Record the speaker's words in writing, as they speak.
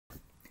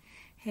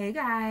Hey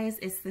guys,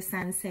 it's the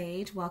Sun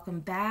Sage.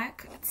 Welcome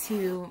back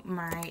to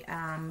my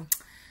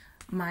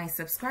my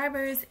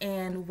subscribers,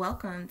 and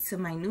welcome to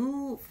my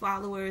new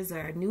followers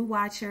or new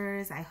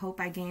watchers. I hope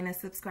I gain a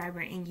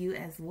subscriber in you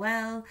as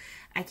well.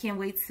 I can't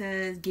wait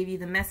to give you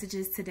the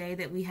messages today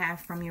that we have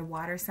from your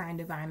water sign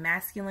divine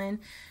masculine.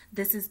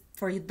 This is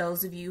for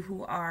those of you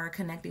who are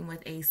connecting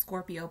with a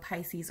Scorpio,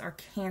 Pisces, or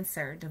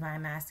Cancer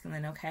divine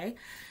masculine, okay?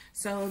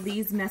 So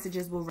these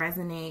messages will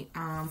resonate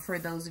for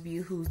those of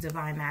you whose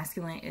divine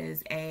masculine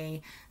is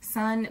a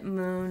Sun,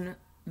 Moon,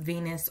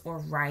 Venus, or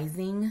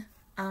rising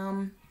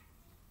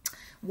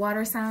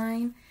water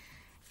sign,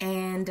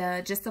 and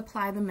just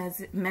apply the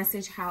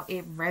message how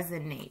it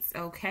resonates,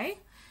 okay?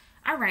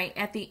 All right,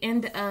 at the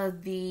end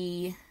of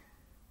the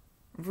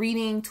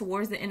reading,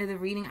 towards the end of the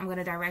reading, I'm going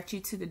to direct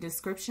you to the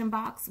description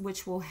box,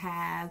 which will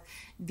have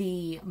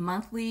the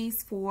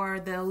monthlies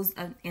for those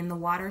in the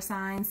water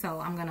sign.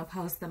 So I'm going to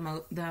post the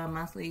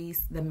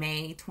monthlies, the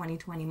May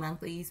 2020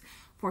 monthlies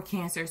for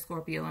Cancer,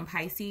 Scorpio, and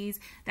Pisces.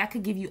 That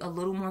could give you a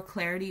little more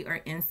clarity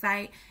or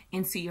insight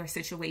into your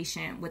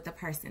situation with the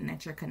person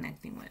that you're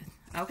connecting with.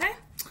 Okay,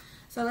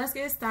 so let's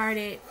get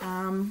started.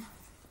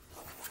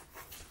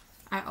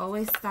 I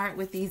always start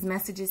with these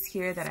messages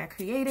here that I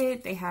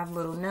created. They have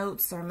little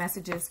notes or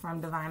messages from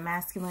divine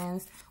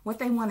masculines, what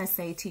they want to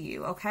say to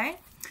you, okay?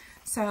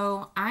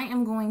 So I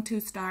am going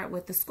to start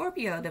with the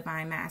Scorpio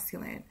divine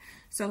masculine.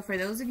 So for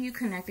those of you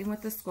connecting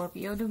with the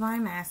Scorpio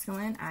divine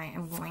masculine, I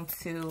am going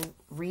to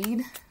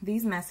read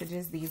these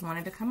messages. These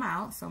wanted to come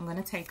out, so I'm going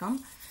to take them.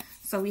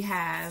 So we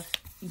have,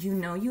 you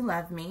know you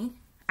love me.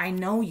 I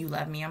know you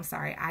love me. I'm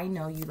sorry. I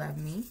know you love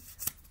me.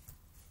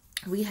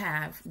 We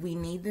have, we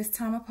need this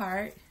time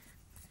apart.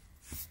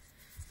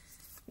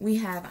 We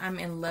have, I'm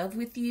in love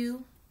with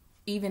you,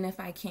 even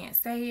if I can't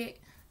say it.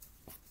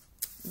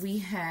 We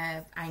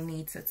have, I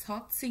need to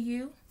talk to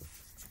you.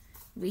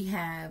 We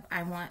have,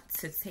 I want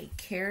to take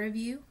care of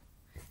you.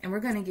 And we're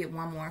going to get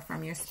one more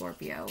from your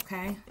Scorpio,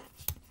 okay?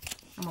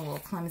 I'm a little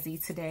clumsy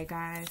today,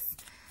 guys.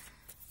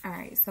 All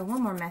right, so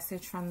one more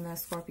message from the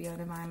Scorpio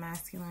divine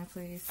masculine,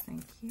 please.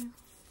 Thank you.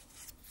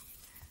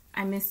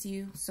 I miss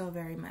you so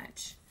very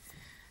much.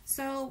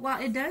 So while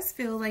it does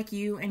feel like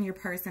you and your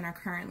person are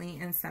currently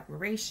in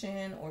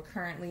separation or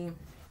currently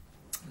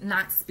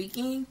not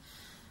speaking,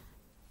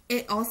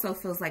 it also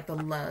feels like the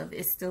love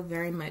is still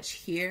very much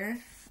here.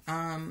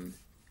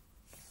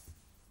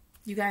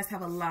 You guys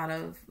have a lot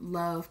of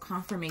love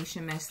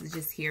confirmation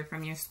messages here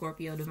from your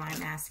Scorpio divine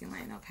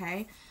masculine,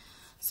 okay?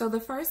 So the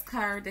first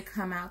card to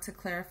come out to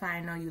clarify I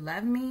know you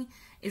love me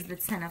is the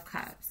Ten of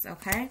Cups,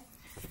 okay?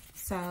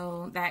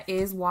 So that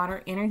is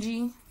water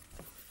energy.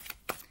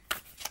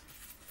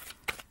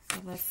 So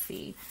let's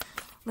see.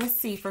 Let's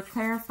see. For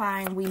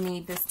clarifying, we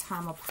need this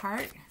time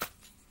apart.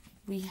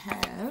 We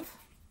have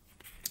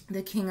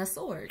the King of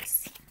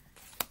Swords.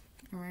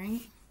 All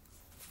right.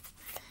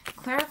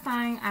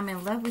 Clarifying, I'm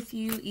in love with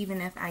you,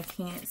 even if I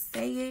can't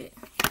say it.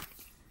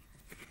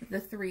 The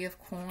Three of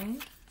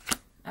Coins.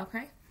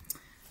 Okay.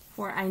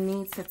 For I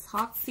need to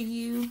talk to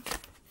you.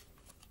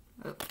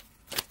 Oh.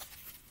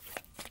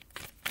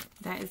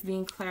 That is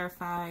being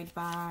clarified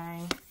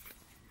by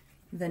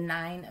the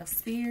Nine of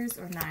Spears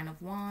or Nine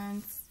of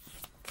Wands.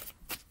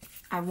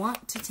 I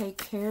want to take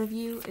care of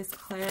you is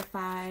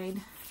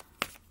clarified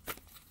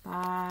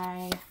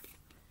by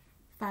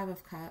Five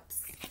of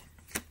Cups.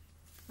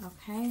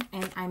 Okay,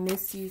 and I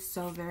miss you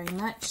so very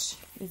much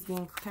is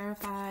being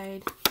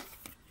clarified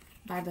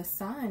by the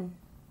Sun.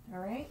 All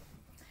right.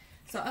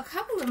 So a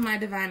couple of my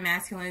divine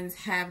masculines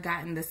have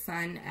gotten the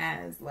Sun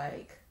as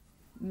like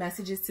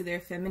messages to their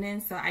feminine.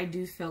 So I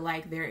do feel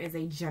like there is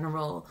a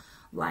general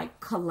like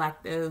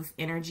collective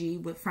energy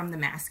from the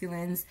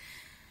masculines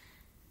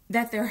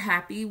that they're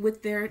happy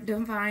with their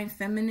divine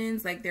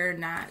feminines. Like they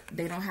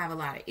don't have a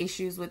lot of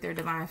issues with their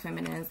divine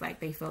feminines.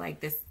 Like they feel like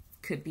this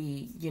could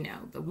be, you know,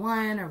 the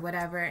one or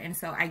whatever. And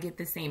so I get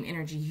the same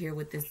energy here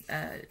with this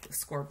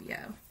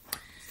Scorpio.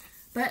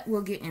 But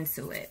we'll get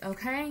into it,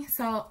 okay?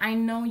 So I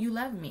know you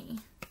love me.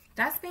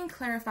 That's being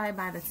clarified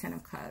by the Ten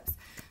of Cups.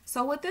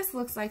 So what this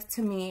looks like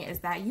to me is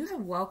that you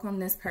have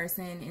welcomed this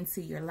person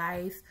into your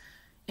life,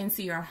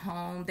 into your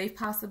home. They've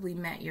possibly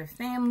met your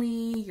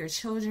family, your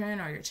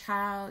children, or your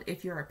child.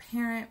 If you're a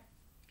parent,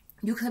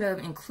 you could have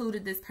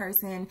included this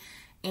person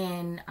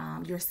in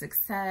your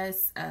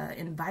success,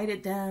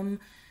 invited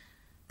them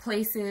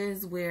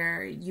places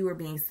where you were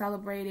being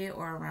celebrated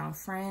or around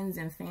friends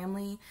and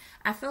family.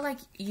 I feel like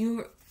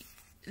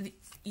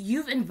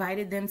you've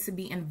invited them to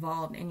be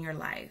involved in your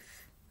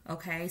life.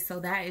 Okay,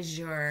 so that is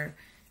your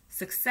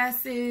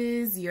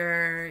successes,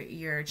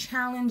 your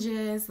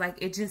challenges.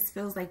 Like it just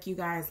feels like you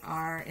guys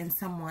are in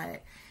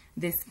somewhat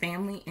this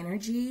family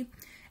energy,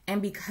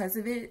 and because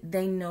of it,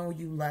 they know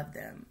you love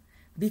them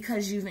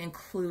because you've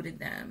included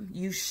them.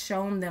 You've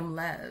shown them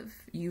love.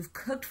 You've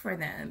cooked for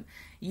them.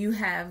 You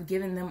have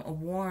given them a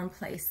warm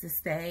place to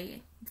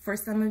stay. For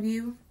some of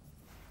you,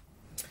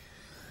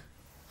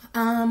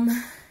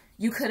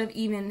 you could have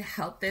even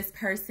helped this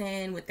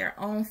person with their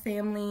own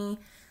family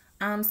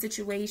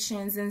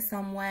situations in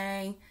some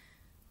way.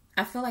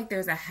 I feel like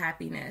there's a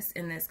happiness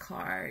in this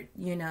card.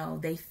 You know,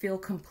 they feel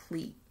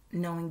complete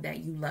knowing that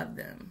you love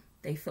them.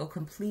 They feel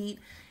complete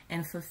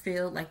and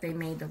fulfilled, like they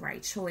made the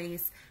right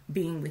choice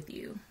being with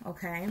you,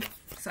 okay?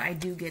 So I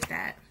do get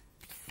that.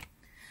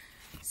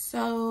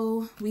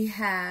 So we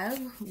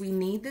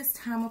need this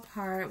time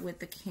apart with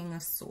the King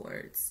of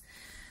Swords.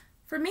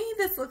 For me,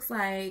 this looks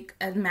like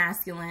a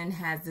masculine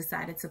has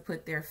decided to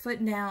put their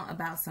foot down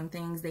about some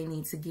things they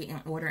need to get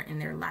in order in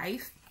their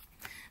life.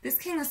 This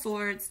King of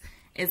Swords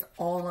is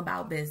all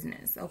about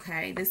business,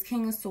 okay? This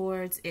King of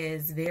Swords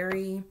is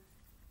very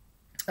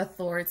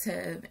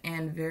authoritative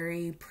and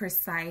very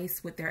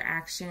precise with their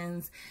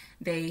actions.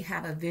 They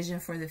have a vision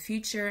for the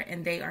future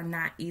and they are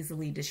not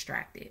easily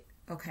distracted,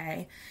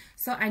 okay?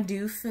 So I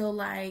do feel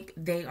like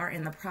they are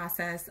in the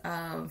process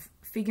of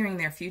figuring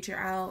their future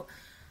out.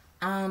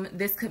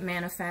 This could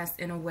manifest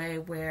in a way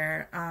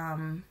where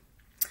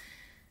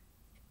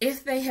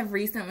if they have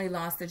recently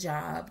lost a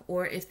job,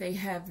 or if they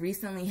have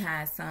recently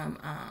had some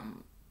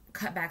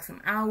cut back some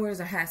hours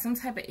or had some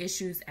type of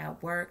issues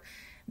at work,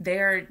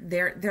 they're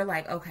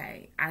like,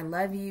 okay, I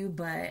love you,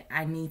 but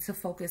I need to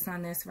focus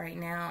on this right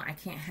now. I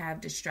can't have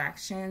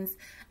distractions.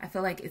 I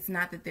feel like it's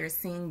not that they're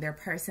seeing their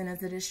person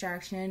as a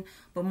distraction,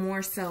 but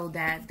more so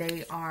that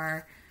they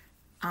are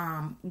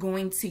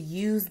going to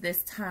use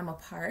this time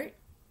apart.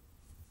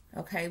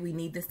 Okay, we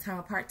need this time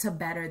apart to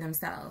better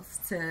themselves,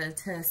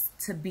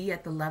 to be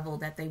at the level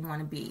that they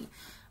want to be.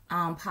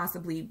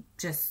 Possibly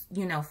just,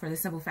 you know, for the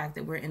simple fact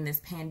that we're in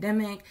this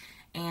pandemic,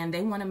 and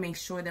they want to make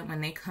sure that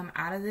when they come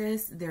out of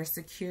this, they're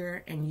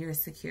secure and you're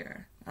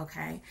secure,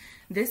 okay?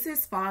 This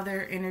is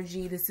father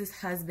energy. This is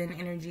husband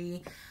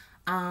energy.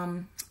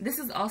 This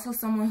is also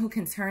someone who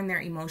can turn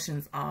their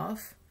emotions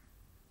off,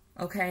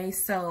 okay?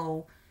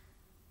 So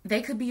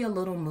they could be a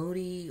little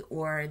moody,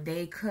 or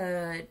they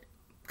could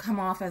come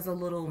off as a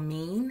little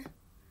mean,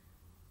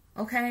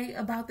 okay,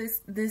 about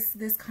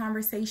this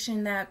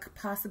conversation that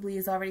possibly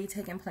is already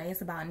taking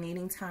place about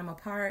needing time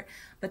apart,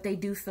 but they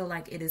do feel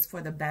like it is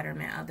for the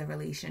betterment of the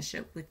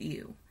relationship with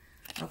you,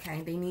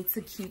 okay? They need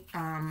to keep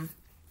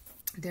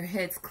their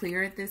heads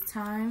clear at this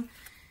time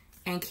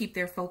and keep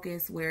their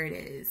focus where it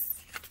is.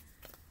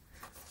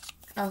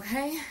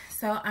 Okay,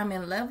 so I'm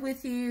in love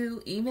with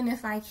you, even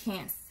if I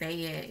can't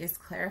say it. It's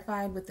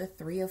clarified with the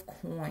 3 of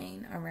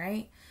Coins, all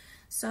right?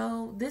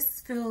 So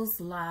this feels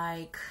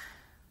like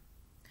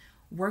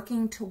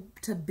working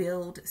to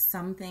build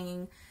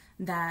something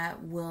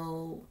that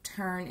will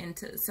turn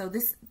into, so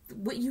this,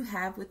 what you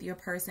have with your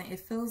person, it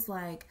feels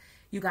like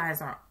you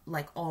guys are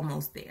like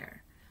almost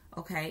there,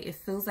 okay? It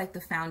feels like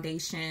the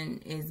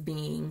foundation is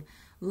being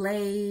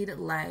laid,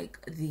 like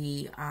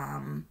the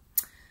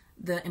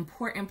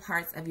important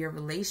parts of your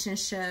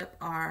relationship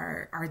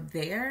are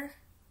there,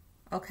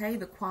 okay?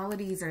 The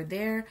qualities are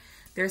there.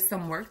 There's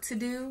some work to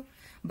do.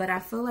 But I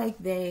feel like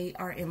they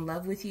are in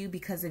love with you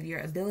because of your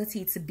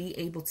ability to be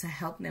able to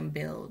help them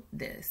build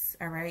this,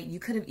 all right? You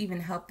could have even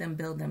helped them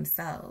build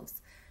themselves,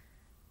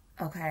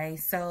 okay?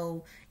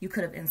 So you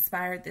could have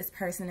inspired this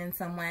person in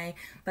some way,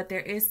 but there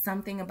is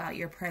something about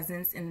your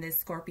presence in this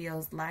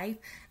Scorpio's life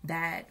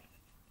that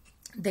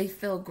they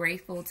feel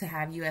grateful to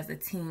have you as a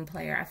team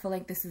player. I feel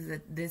like this is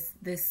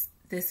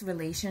this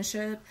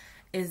relationship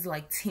is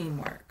like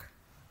teamwork.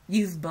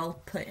 You've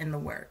both put in the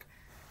work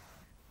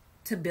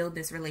to build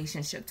this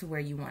relationship to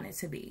where you want it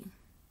to be,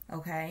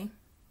 okay?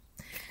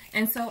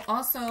 And so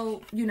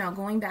also, you know,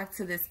 going back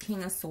to this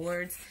King of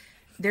Swords,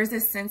 there's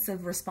a sense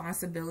of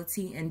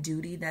responsibility and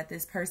duty that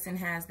this person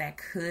has that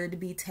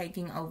could be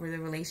taking over the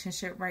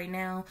relationship right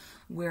now,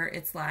 where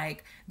it's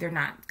like they're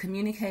not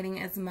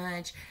communicating as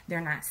much,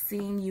 they're not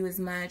seeing you as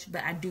much,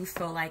 but I do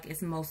feel like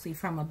it's mostly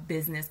from a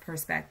business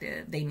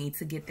perspective. They need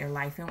to get their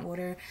life in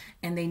order,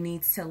 and they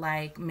need to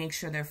like make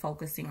sure they're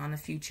focusing on the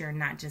future,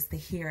 not just the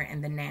here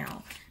and the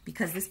now,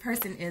 because this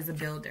person is a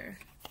builder,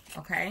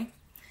 okay?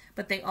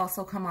 But they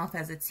also come off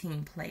as a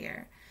team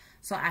player.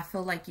 So I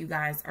feel like you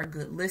guys are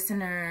good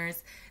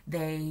listeners.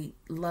 They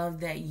love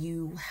that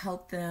you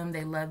help them.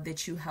 They love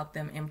that you help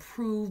them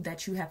improve,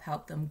 that you have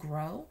helped them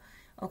grow.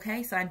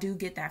 Okay, so I do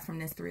get that from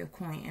this 3 of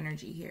Coins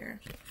energy here.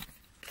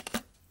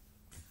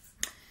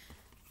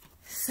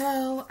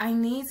 So I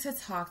need to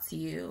talk to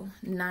you,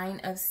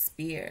 9 of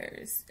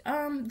Spears.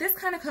 This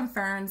kind of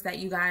confirms that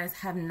you guys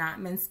have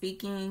not been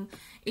speaking.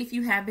 If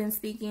you have been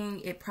speaking,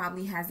 it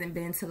probably hasn't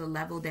been to the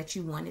level that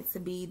you want it to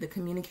be. The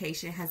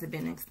communication hasn't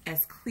been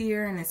as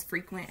clear and as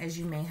frequent as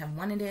you may have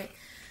wanted it.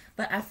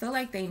 But I feel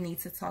like they need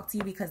to talk to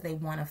you because they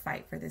want to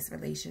fight for this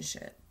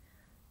relationship.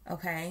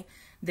 Okay?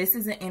 This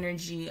is an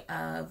energy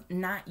of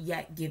not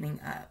yet giving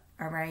up.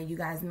 All right, you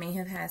guys may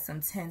have had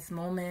some tense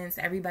moments.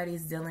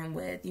 Everybody's dealing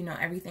with, you know,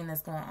 everything that's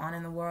going on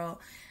in the world.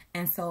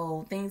 And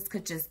so things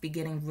could just be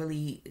getting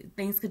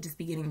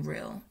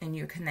real in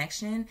your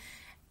connection.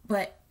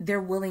 But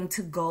they're willing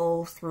to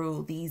go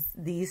through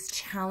these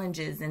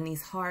challenges and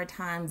these hard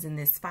times in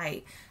this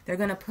fight. They're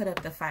going to put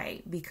up the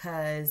fight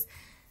because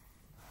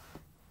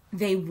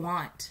they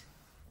want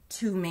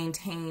to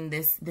maintain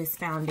this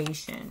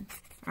foundation.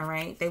 All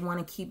right, they want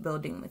to keep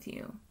building with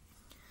you.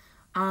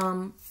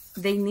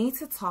 They need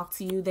to talk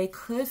to you. They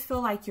could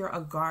feel like you're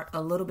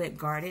a little bit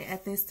guarded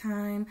at this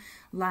time.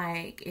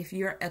 Like if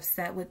you're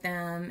upset with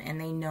them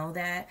and they know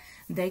that,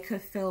 they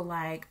could feel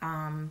like,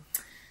 are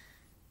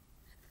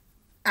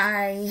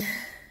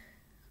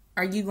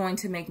you going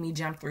to make me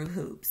jump through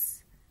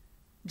hoops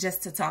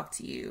just to talk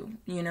to you?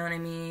 You know what I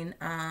mean?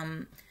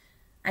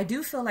 I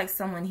do feel like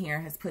someone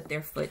here has put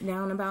their foot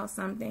down about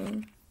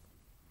something.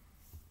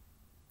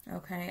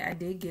 Okay, I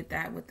did get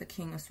that with the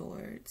King of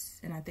Swords,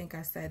 and I think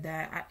I said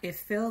that. It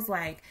feels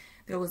like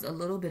there was a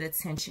little bit of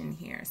tension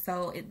here.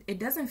 So it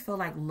doesn't feel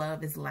like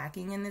love is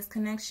lacking in this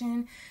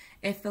connection.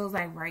 It feels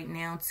like right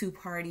now two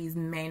parties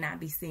may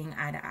not be seeing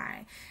eye to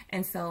eye.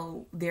 And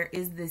so there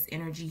is this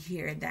energy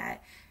here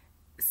that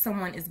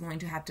someone is going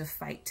to have to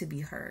fight to be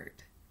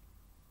heard.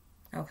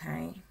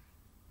 Okay,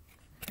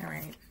 all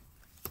right.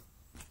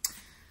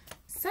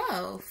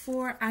 So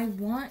for I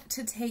want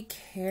to take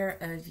care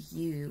of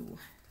you,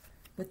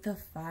 with the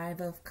Five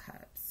of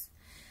Cups.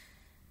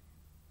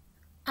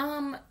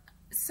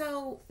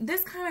 So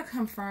this kind of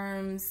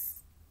confirms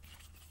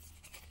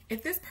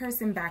if this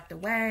person backed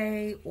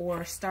away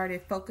or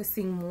started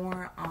focusing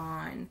more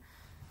on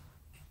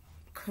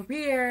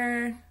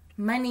career,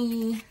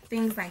 money,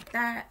 things like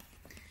that,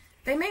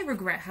 they may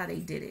regret how they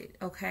did it,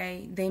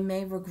 okay? They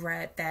may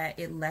regret that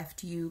it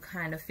left you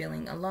kind of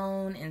feeling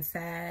alone and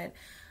sad.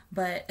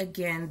 But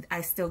again,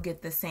 I still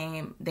get the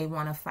same, they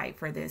want to fight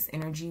for this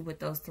energy with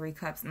those 3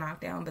 cups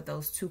knocked down, but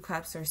those 2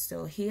 cups are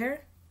still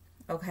here,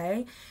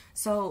 okay?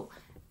 So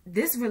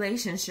this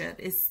relationship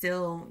is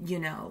still, you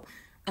know,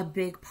 a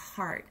big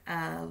part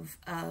of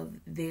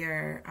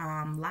their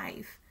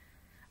life.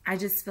 I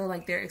just feel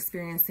like they're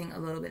experiencing a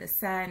little bit of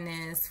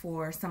sadness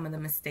for some of the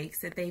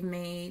mistakes that they've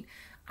made,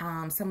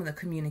 some of the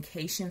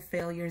communication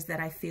failures that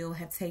I feel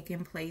have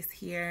taken place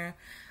here.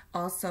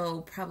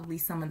 Also, probably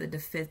some of the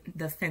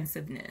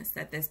defensiveness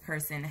that this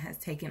person has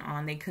taken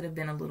on. They could have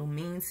been a little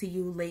mean to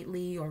you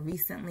lately or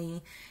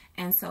recently.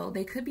 And so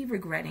they could be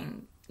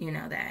regretting, you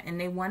know, that. And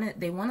they want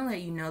to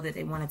let you know that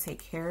they want to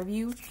take care of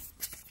you.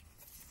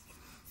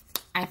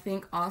 I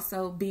think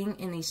also being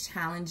in these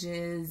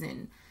challenges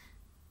and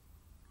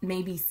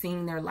maybe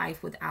seeing their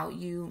life without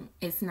you,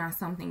 it's not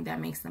something that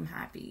makes them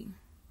happy.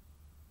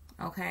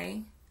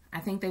 Okay? I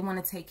think they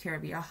want to take care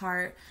of your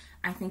heart.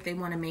 I think they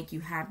want to make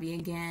you happy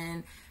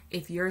again.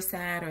 If you're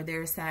sad or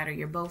they're sad or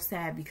you're both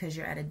sad because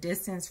you're at a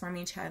distance from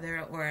each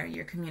other or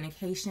your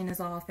communication is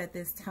off at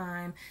this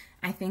time,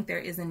 I think there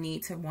is a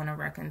need to want to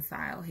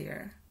reconcile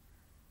here.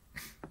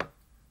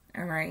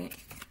 All right.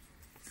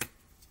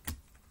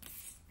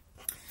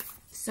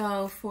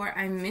 So for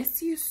I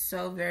miss you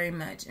so very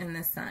much in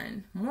the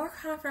Sun, more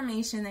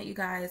confirmation that you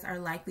guys are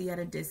likely at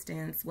a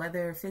distance,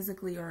 whether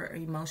physically or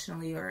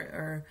emotionally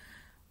or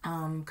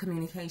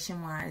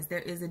communication wise. There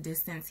is a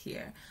distance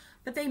here,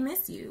 but they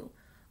miss you.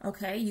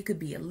 Okay, you could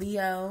be a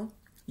Leo,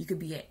 you could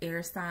be an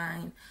air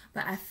sign,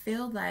 but I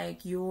feel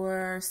like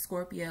your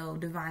Scorpio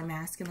divine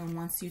masculine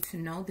wants you to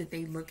know that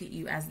they look at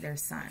you as their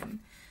sun.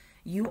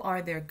 You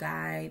are their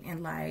guide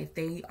in life.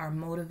 They are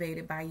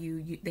motivated by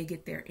you. They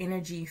get their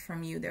energy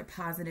from you, their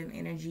positive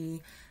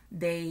energy.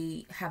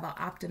 They have an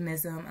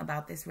optimism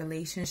about this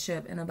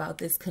relationship and about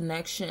this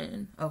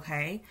connection,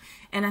 okay?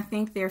 And I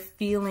think they're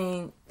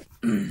feeling,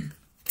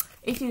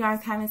 if you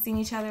guys haven't seen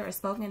each other or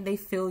spoken, they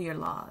feel your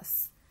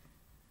loss.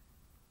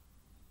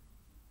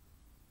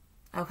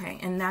 Okay,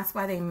 and that's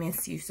why they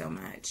miss you so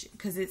much.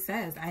 Because it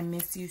says, I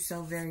miss you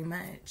so very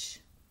much.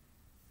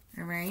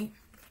 All right?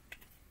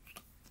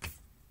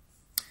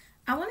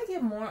 I want to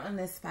get more on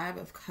this Five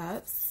of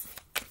Cups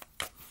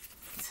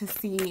to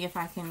see if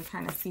I can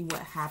kind of see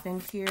what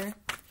happened here.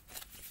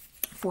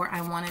 For I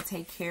want to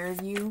take care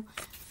of you.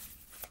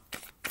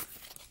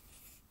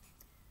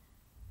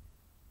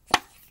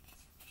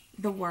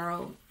 The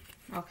World,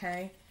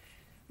 okay?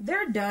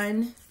 They're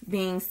done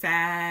being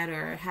sad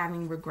or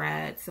having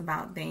regrets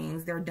about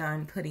things. They're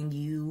done putting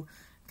you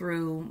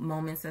through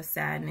moments of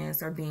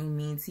sadness or being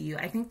mean to you.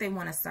 I think they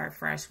want to start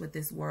fresh with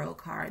this World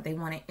card. They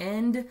want to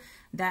end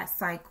that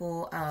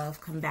cycle of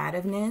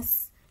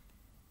combativeness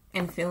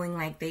and feeling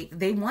like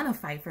they want to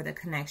fight for the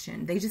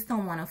connection. They just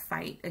don't want to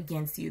fight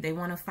against you. They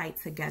want to fight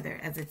together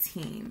as a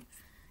team.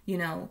 You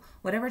know,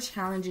 whatever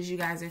challenges you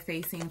guys are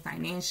facing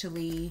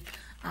financially,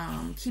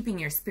 keeping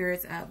your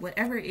spirits up,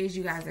 whatever it is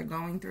you guys are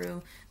going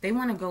through, they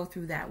want to go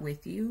through that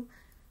with you.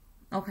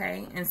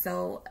 Okay? And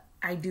so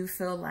I do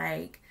feel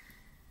like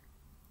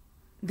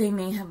they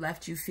may have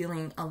left you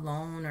feeling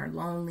alone or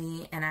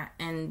lonely.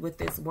 And with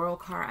this World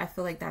card, I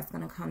feel like that's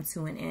going to come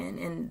to an end.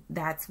 And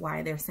that's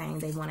why they're saying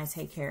they want to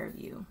take care of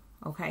you.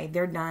 Okay?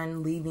 They're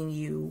done leaving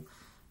you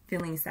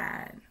feeling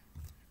sad.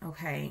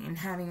 Okay? And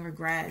having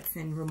regrets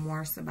and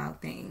remorse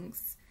about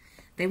things.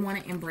 They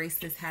want to embrace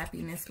this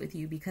happiness with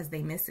you because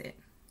they miss it.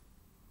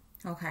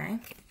 Okay?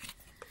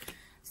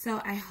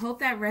 So I hope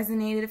that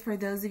resonated for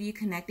those of you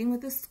connecting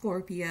with the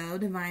Scorpio,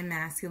 Divine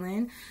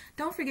Masculine.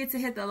 Don't forget to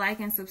hit the like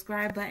and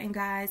subscribe button,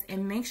 guys.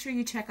 And make sure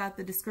you check out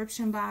the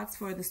description box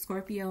for the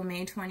Scorpio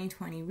May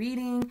 2020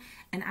 reading.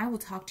 And I will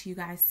talk to you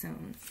guys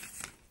soon.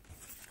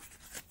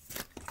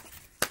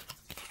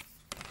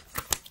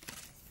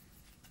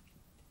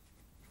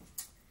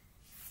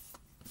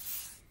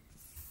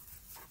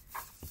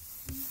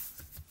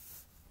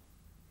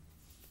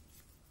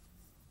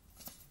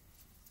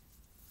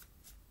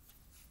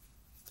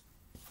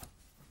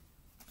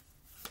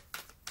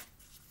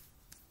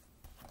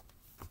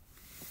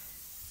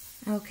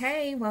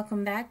 Okay,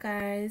 welcome back,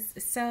 guys.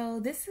 So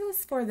this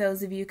is for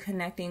those of you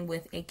connecting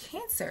with a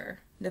Cancer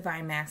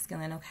Divine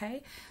Masculine,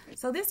 okay?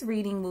 So this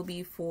reading will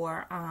be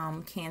for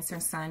Cancer,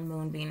 Sun,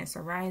 Moon, Venus,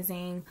 or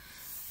Rising.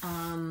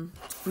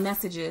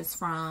 Messages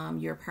from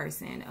your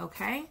person,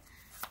 okay?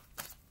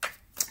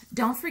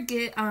 Don't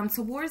forget,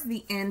 towards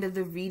the end of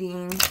the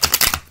reading,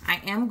 I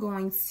am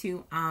going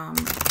to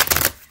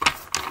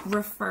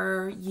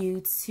refer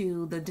you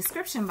to the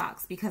description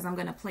box because I'm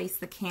going to place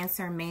the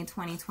Cancer May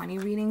 2020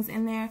 readings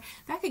in there.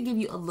 That could give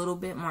you a little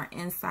bit more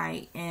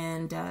insight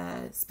and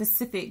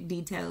specific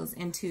details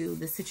into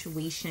the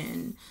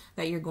situation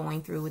that you're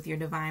going through with your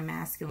Divine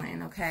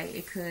Masculine, okay?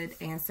 It could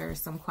answer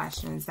some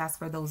questions. That's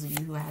for those of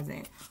you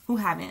who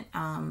haven't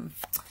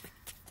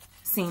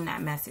seen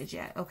that message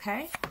yet,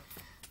 okay?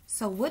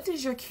 So what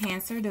does your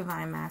Cancer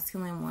Divine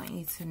Masculine want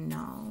you to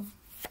know?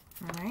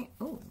 All right.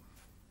 Oh.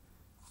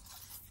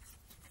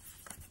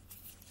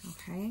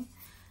 Okay.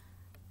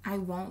 I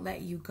won't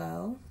let you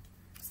go.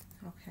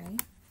 Okay.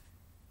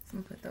 So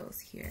I'm going to put those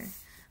here.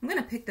 I'm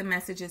going to pick the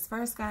messages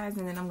first, guys,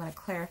 and then I'm going to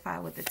clarify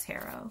with the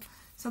tarot.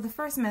 So the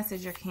first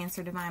message your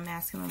Cancer Divine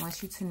Masculine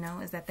wants you to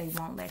know is that they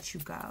won't let you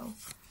go.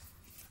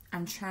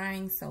 I'm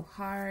trying so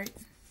hard.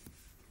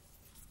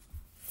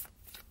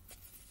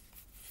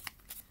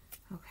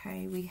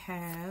 Okay, we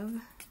have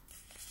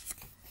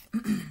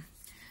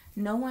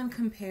no one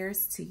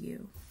compares to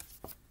you.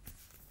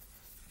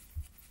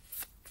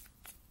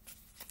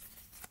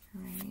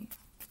 All right,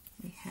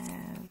 we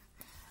have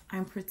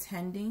I'm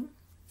pretending.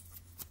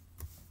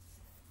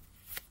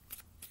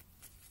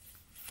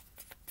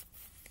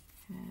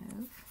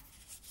 Have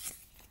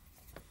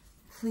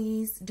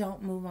please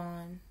don't move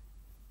on.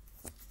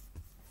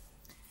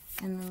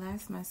 And the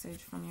last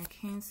message from your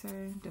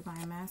Cancer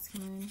Divine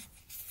Masculine,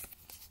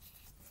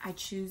 I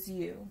choose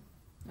you.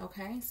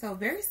 Okay, so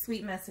very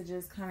sweet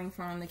messages coming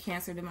from the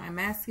Cancer Divine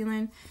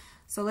Masculine.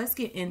 So let's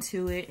get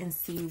into it and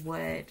see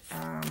what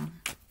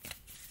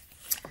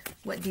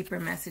deeper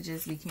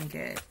messages we can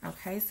get.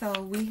 Okay,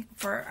 so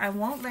for I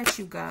won't let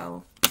you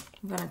go,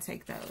 I'm gonna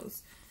take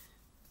those.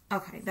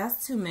 Okay,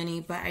 that's too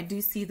many, but I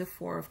do see the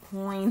Four of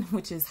Coins,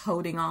 which is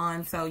holding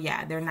on. So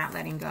yeah, they're not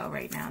letting go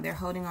right now. They're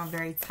holding on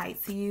very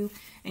tight to you,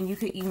 and you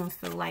could even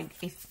feel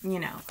like, if you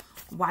know,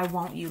 why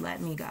won't you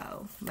let me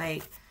go?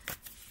 Like,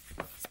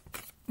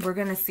 we're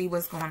gonna see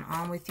what's going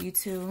on with you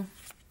two,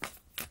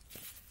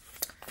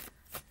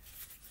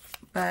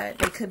 but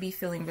they could be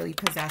feeling really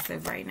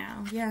possessive right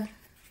now. Yeah,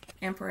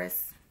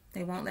 Empress,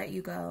 they won't let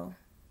you go.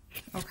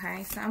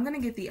 Okay, so I'm going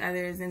to get the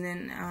others, and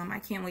then I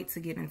can't wait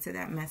to get into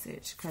that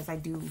message because I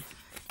do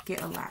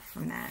get a lot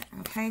from that.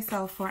 Okay,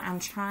 so for I'm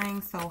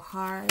trying so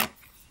hard,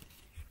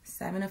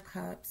 Seven of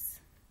Cups.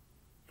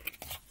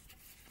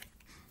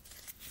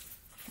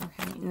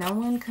 Okay, no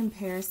one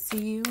compares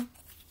to you.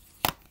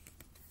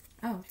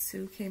 Oh,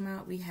 two came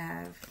out. We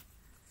have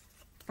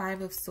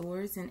Five of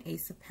Swords and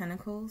Ace of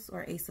Pentacles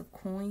or Ace of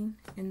Coin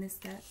in this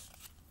deck.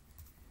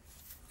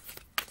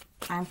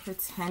 I'm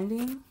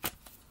pretending.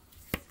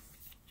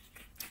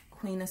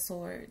 Queen of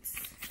Swords.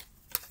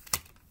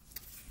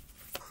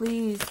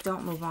 Please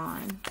don't move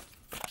on.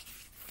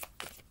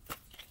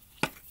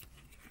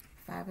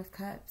 Five of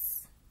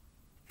Cups.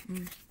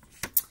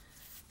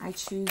 I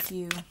choose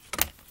you.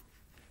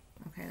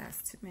 Okay,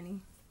 that's too many.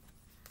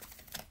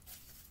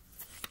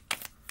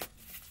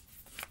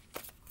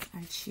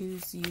 I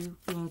choose you,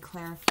 being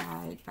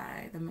clarified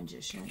by the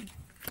Magician.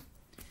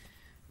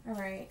 All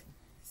right,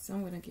 so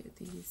I'm going to get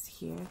these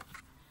here.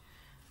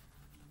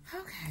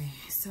 Okay,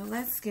 so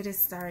let's get it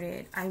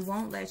started. I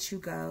won't let you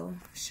go,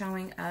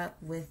 showing up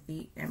with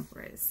the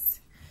Empress.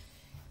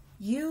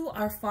 You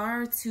are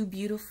far too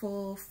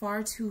beautiful,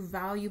 far too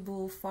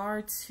valuable,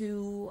 far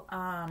too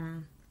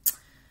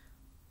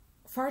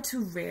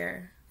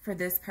rare for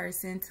this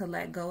person to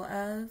let go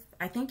of.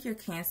 I think your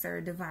Cancer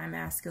Divine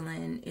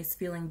Masculine is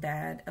feeling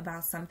bad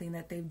about something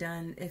that they've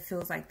done. It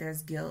feels like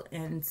there's guilt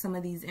in some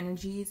of these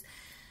energies,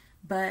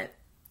 but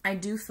I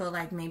do feel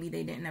like maybe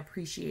they didn't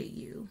appreciate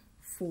you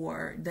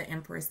for the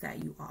Empress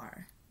that you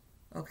are.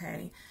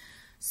 Okay,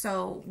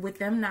 so with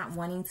them not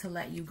wanting to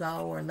let you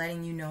go or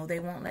letting you know they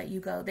won't let you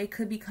go, they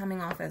could be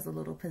coming off as a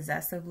little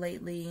possessive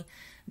lately.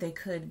 They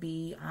could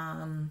be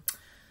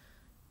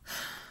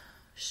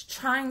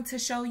trying to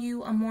show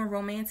you a more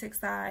romantic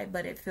side,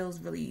 but it feels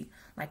really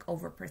like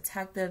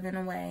overprotective in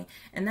a way,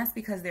 and that's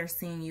because they're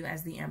seeing you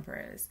as the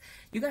Empress.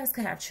 You guys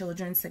could have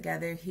children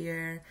together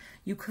here.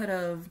 You could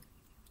have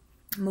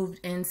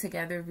moved in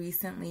together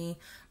recently,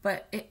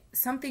 but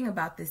something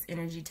about this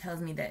energy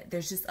tells me that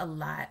there's just a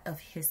lot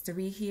of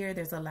history here.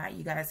 There's a lot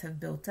you guys have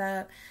built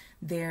up.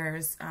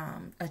 There's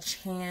a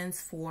chance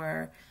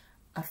for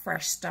a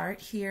fresh start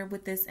here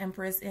with this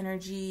Empress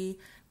energy.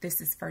 This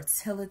is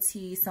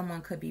fertility. Someone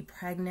could be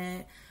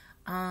pregnant.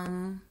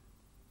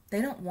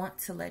 They don't want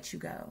to let you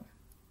go.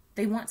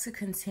 They want to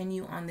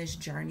continue on this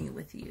journey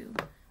with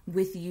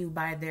you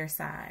by their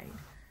side.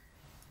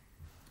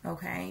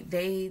 Okay,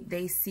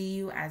 they see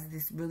you as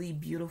this really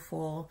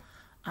beautiful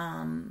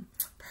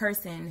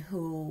person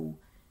who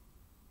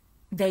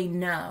they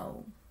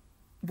know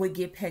would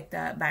get picked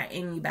up by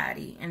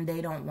anybody, and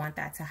they don't want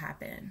that to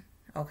happen,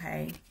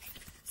 okay?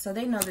 So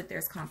they know that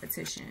there's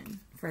competition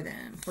for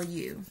them, for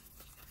you.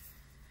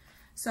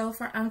 So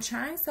for I'm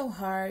trying so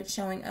hard,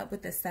 showing up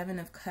with the 7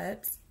 of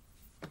Cups,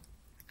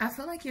 I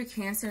feel like your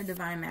Cancer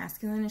Divine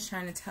Masculine is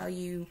trying to tell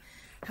you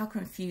how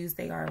confused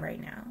they are right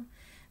now.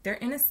 They're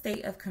in a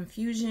state of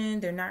confusion.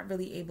 They're not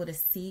really able to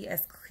see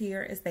as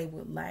clear as they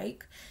would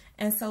like.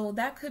 And so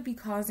that could be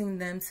causing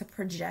them to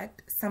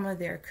project some of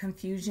their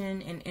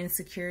confusion and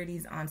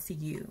insecurities onto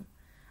you.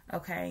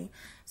 Okay,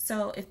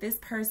 so if this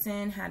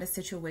person had a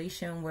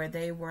situation where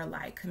they were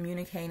like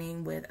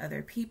communicating with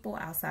other people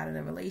outside of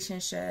the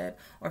relationship,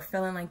 or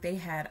feeling like they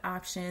had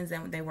options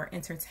and they were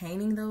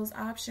entertaining those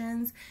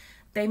options,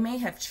 they may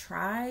have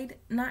tried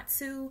not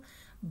to,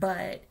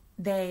 but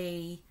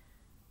they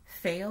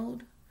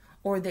failed,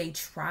 or they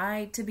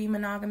tried to be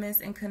monogamous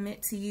and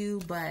commit to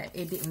you, but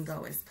it didn't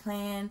go as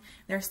planned.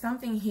 There's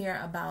something here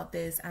about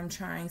this I'm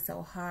trying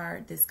so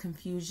hard, this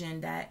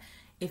confusion, that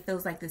it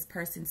feels like this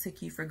person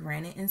took you for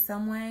granted in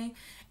some way.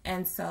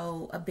 And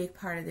so a big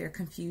part of their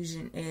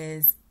confusion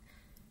is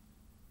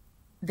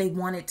they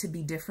want it to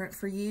be different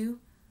for you,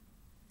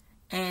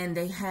 and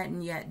they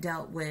hadn't yet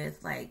dealt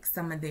with like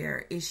some of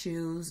their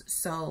issues.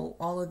 So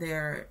all of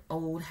their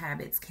old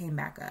habits came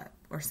back up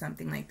or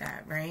something like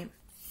that, right?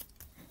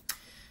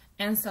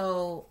 And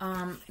so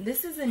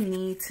this is a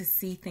need to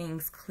see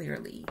things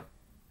clearly,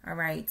 all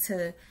right?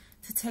 To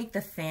take the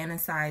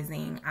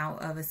fantasizing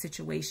out of a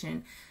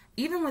situation.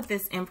 Even with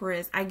this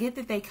Empress, I get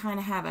that they kind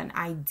of have an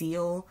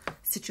ideal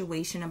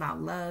situation about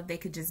love. They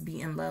could just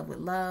be in love with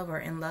love, or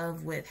in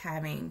love with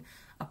having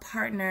a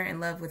partner,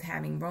 in love with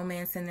having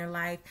romance in their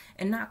life,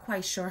 and not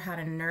quite sure how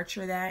to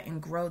nurture that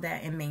and grow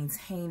that and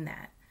maintain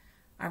that.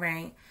 All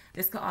right.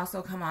 This could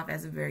also come off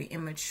as a very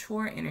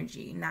immature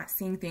energy, not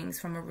seeing things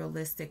from a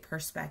realistic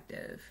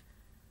perspective.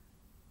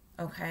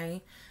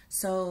 Okay.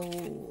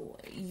 So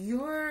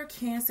your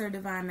Cancer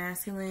Divine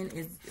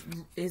Masculine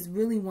is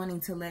really wanting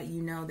to let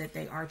you know that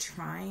they are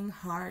trying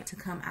hard to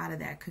come out of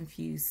that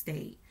confused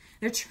state.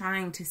 They're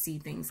trying to see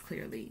things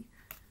clearly.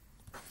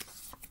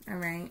 All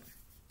right.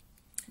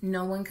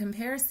 No one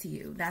compares to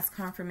you. That's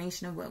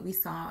confirmation of what we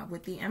saw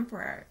with the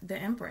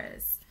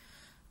Empress.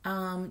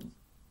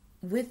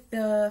 With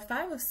the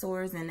 5 of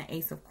Swords and the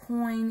Ace of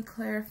Coin,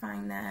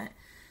 clarifying that.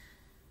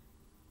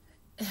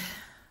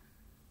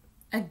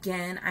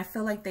 Again, I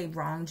feel like they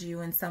wronged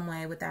you in some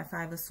way with that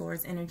 5 of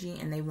Swords energy,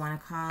 and they want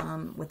to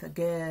come with a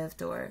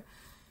gift, or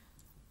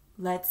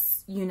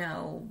let's, you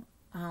know,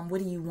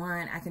 what do you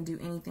want? I can do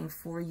anything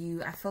for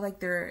you. I feel like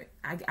they're,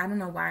 I don't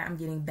know why I'm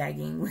getting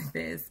begging with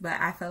this, but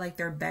I feel like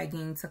they're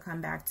begging to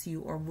come back to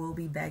you, or will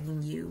be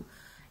begging you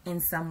in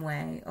some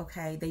way,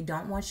 okay? They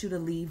don't want you to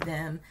leave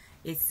them.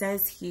 It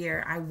says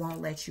here, I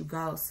won't let you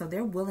go. So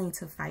they're willing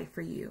to fight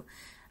for you.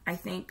 I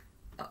think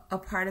a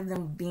part of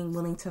them being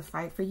willing to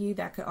fight for you,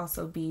 that could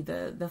also be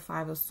the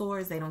 5 of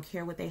Swords. They don't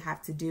care what they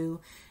have to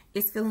do.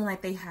 It's feeling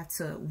like they have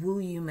to woo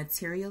you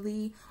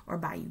materially, or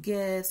buy you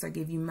gifts, or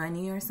give you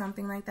money or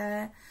something like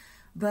that.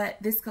 But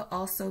this could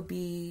also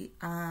be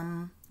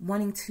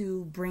wanting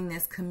to bring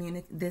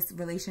this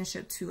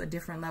relationship to a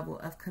different level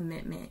of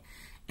commitment,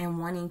 and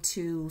wanting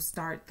to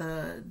start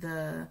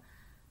the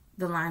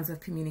lines of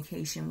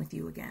communication with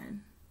you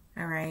again.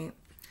 All right.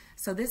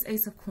 So this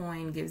Ace of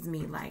Coin gives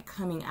me like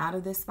coming out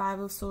of this 5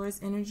 of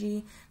Swords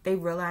energy. They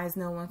realize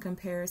no one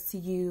compares to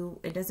you.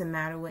 It doesn't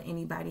matter what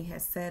anybody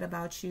has said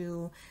about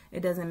you.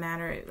 It doesn't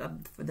matter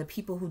for the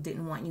people who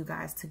didn't want you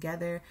guys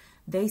together.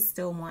 They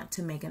still want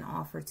to make an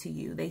offer to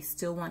you. They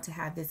still want to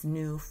have this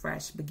new,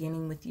 fresh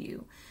beginning with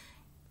you.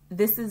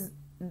 This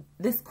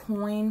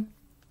coin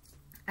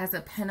as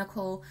a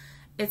pentacle,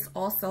 it's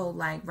also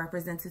like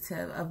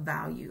representative of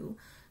value.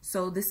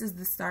 So this is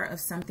the start of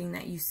something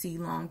that you see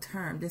long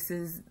term. This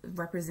is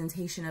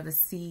representation of a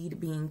seed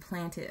being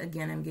planted.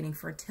 Again, I'm getting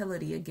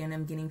fertility. Again,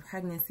 I'm getting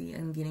pregnancy.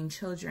 I'm getting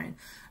children.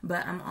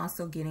 But I'm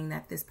also getting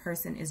that this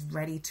person is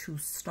ready to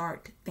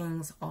start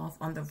things off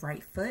on the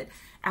right foot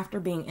after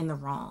being in the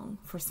wrong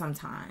for some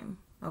time.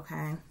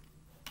 Okay.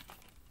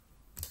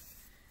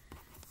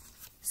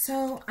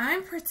 So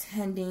I'm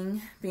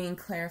pretending, being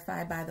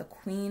clarified by the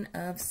Queen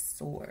of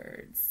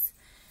Swords.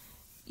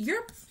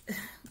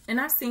 And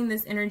I've seen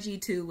this energy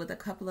too with a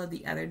couple of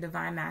the other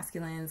divine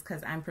masculines,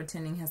 because I'm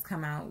pretending has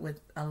come out with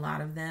a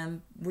lot of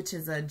them, which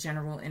is a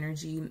general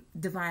energy.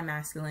 Divine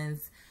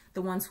masculines,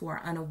 the ones who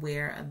are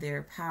unaware of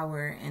their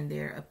power and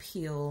their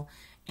appeal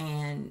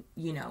and,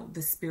 you know,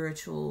 the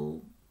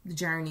spiritual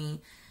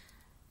journey,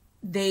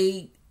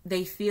 they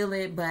feel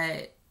it,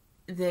 but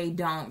they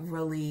don't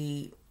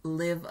really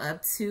live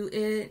up to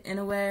it in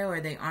a way, or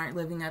they aren't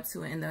living up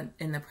to it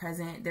in the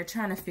present. They're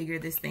trying to figure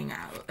this thing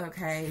out,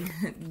 okay?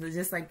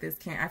 Just like this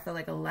I feel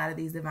like a lot of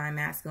these divine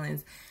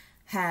masculines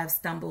have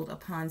stumbled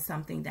upon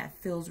something that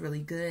feels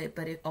really good,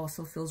 but it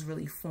also feels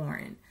really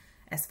foreign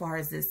as far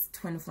as this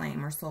twin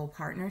flame or soul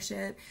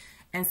partnership.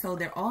 And so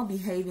they're all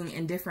behaving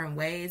in different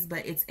ways,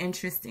 but it's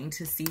interesting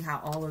to see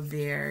how all of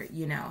their,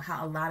 you know,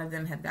 how a lot of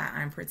them have got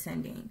I'm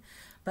pretending.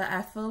 But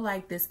I feel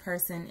like this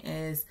person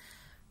is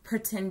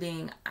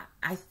pretending.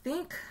 I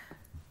think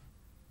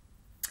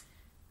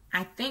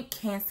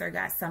Cancer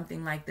got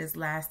something like this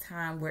last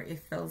time, where it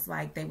feels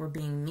like they were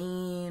being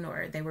mean,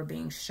 or they were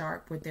being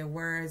sharp with their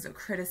words, or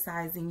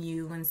criticizing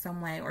you in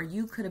some way, or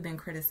you could have been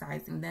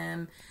criticizing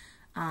them.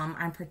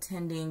 I'm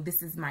pretending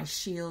this is my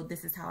shield.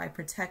 This is how I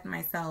protect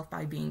myself,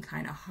 by being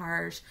kind of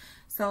harsh.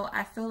 So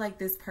I feel like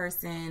this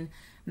person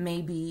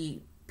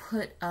maybe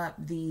put up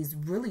these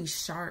really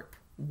sharp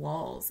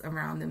walls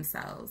around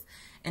themselves.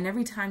 And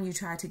every time you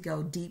try to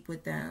go deep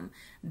with them,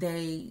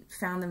 they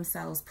found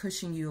themselves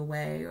pushing you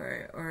away,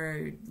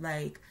 or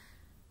like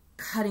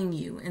cutting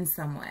you in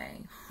some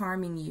way,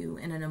 harming you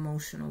in an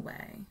emotional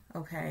way.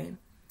 Okay.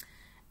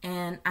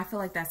 And I feel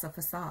like that's a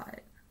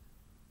facade.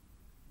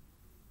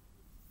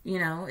 You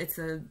know, it's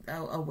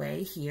a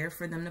way here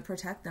for them to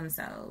protect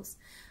themselves.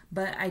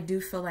 But I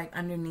do feel like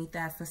underneath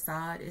that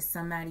facade is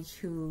somebody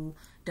who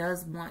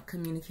does want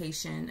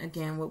communication.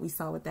 Again, what we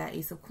saw with that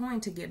Ace of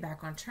Coins, to get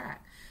back on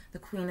track. The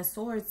Queen of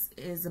Swords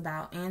is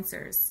about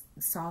answers,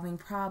 solving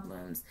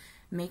problems,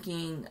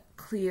 making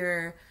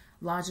clear,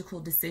 logical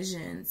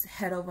decisions,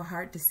 head over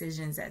heart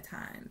decisions at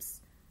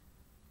times.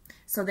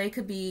 So they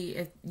could be,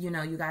 if you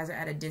know, you guys are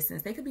at a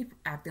distance, they could be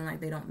acting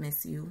like they don't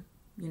miss you.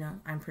 You know,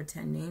 I'm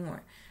pretending,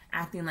 or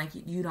acting like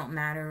you don't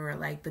matter, or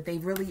like, but they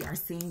really are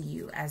seeing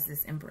you as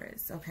this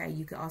Empress. Okay.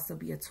 You could also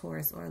be a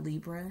Taurus or a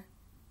Libra.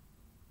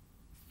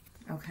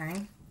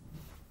 Okay.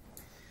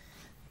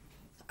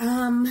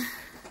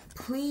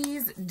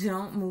 Please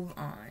don't move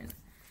on.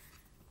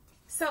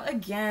 So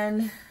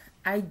again,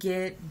 I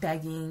get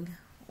begging,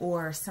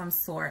 or some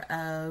sort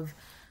of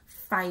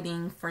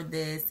fighting for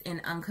this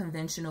in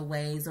unconventional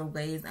ways, or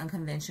ways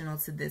unconventional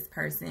to this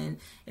person.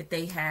 If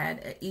they had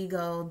an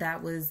ego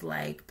that was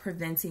like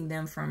preventing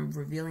them from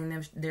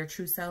revealing their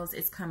true selves,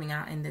 it's coming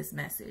out in this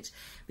message,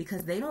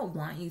 because they don't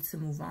want you to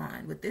move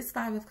on. With this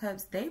Five of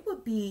Cups, they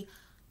would be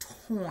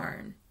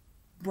torn,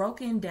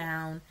 broken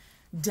down,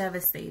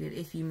 devastated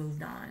if you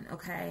moved on.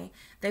 Okay.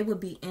 They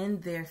would be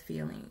in their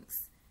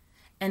feelings.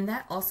 And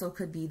that also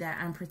could be that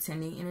I'm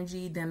pretending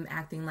energy, them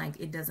acting like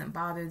it doesn't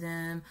bother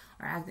them,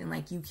 or acting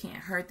like you can't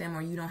hurt them,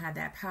 or you don't have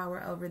that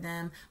power over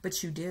them,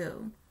 but you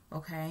do.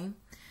 Okay.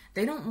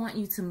 They don't want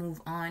you to move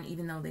on,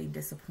 even though they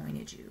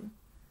disappointed you.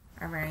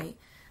 All right.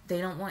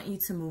 They don't want you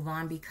to move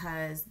on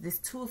because this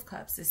Two of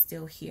Cups is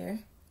still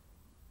here.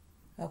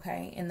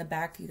 Okay. In the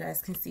back, you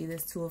guys can see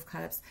this Two of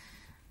Cups.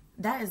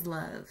 That is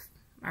love.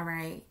 All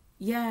right.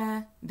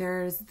 Yeah.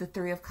 There's the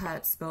Three of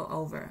Cups spill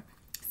over.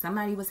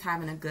 Somebody was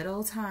having a good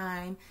old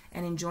time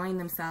and enjoying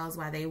themselves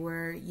while they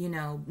were, you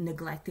know,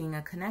 neglecting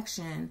a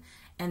connection.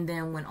 And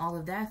then when all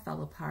of that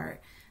fell apart,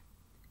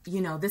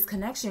 you know, this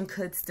connection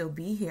could still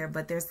be here,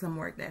 but there's some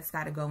work that's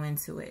got to go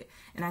into it.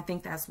 And I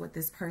think that's what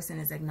this person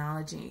is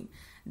acknowledging,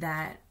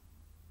 that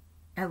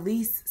at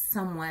least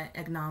somewhat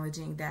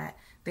acknowledging that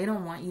they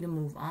don't want you to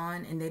move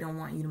on, and they don't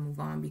want you to move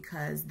on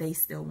because they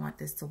still want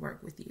this to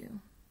work with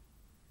you.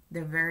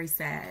 They're very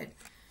sad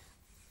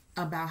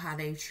about how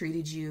they've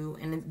treated you,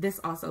 and this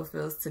also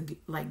feels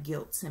like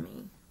guilt to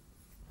me.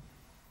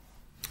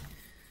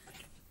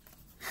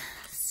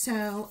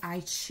 So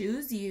I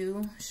choose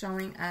you,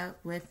 showing up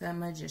with the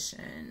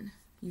Magician.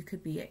 You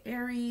could be an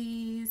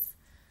Aries.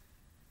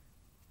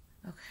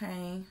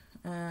 Okay.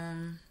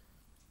 I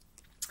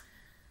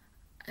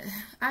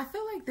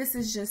feel like this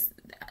is just,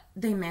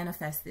 they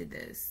manifested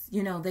this.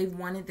 You know, they've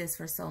wanted this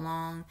for so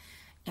long.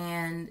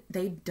 And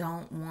they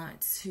don't want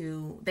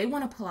to, they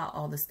want to pull out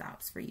all the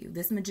stops for you.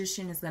 This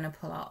Magician is going to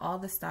pull out all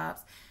the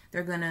stops.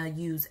 They're going to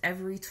use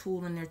every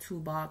tool in their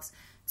toolbox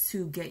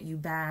to get you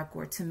back,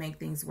 or to make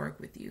things work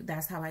with you.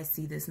 That's how I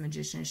see this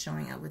Magician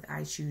showing up with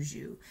I choose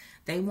you.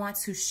 They want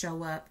to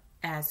show up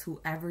as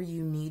whoever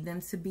you need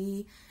them to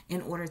be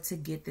in order to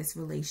get this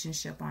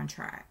relationship on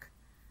track.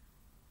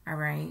 All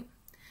right.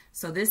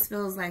 So this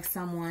feels like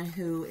someone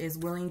who is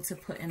willing to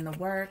put in the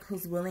work,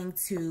 who's willing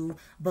to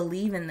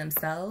believe in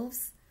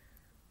themselves.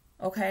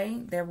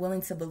 Okay, they're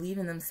willing to believe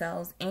in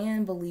themselves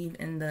and believe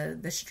in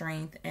the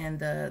strength and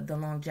the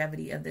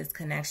longevity of this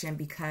connection,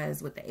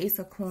 because with the Ace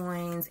of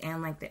Coins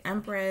and like the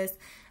Empress,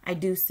 I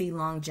do see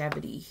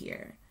longevity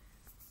here.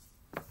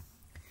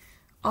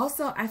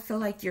 Also, I feel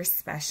like you're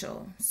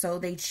special. So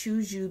they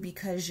choose you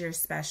because you're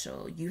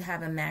special. You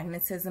have a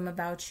magnetism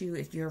about you.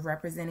 If you're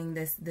representing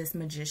this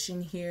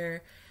Magician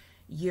here,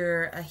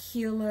 you're a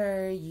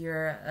healer,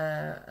 you're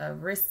a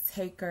risk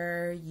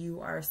taker,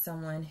 you are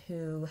someone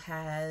who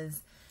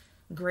has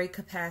great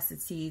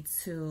capacity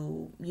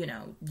to, you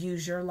know,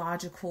 use your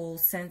logical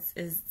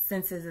senses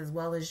as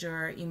well as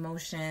your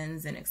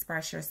emotions and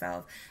express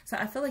yourself. So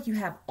I feel like you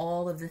have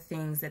all of the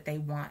things that they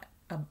want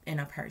in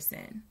a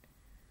person.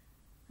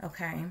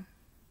 Okay.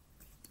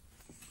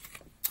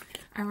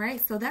 All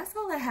right, so that's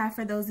all I have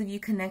for those of you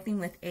connecting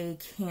with a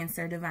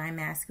Cancer Divine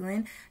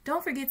Masculine.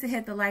 Don't forget to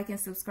hit the like and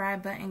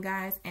subscribe button,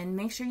 guys, and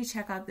make sure you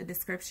check out the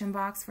description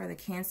box for the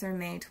Cancer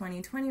May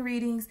 2020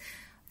 readings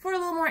for a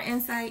little more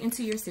insight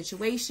into your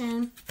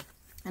situation.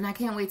 And I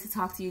can't wait to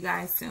talk to you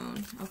guys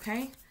soon,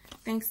 okay?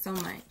 Thanks so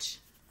much.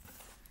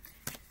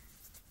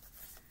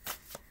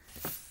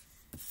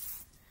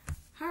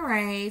 All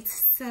right,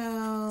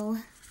 so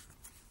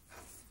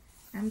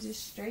I'm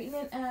just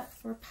straightening up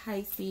for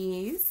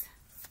Pisces.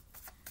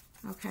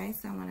 Okay,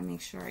 so I want to make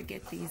sure I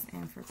get these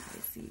in for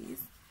Pisces.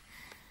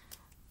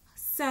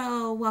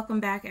 So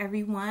welcome back,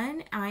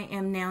 everyone. I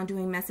am now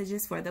doing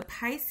messages for the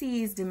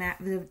Pisces,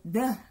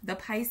 the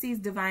Pisces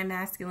Divine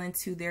Masculine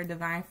to their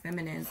Divine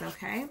Feminines,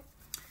 okay?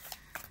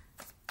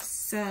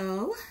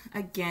 So,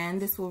 again,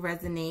 this will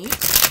resonate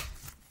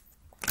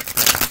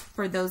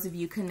for those of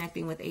you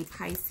connecting with a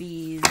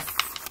Pisces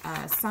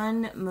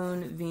Sun,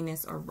 Moon,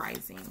 Venus, or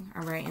Rising,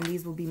 all right? And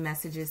these will be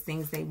messages,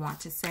 things they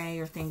want to say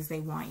or things they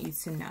want you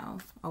to know,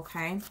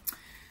 okay?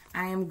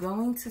 I am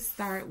going to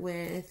start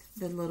with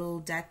the little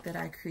deck that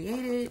I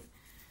created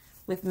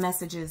with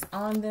messages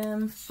on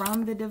them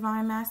from the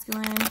Divine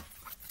Masculine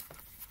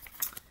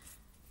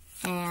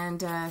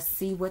and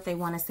see what they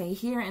want to say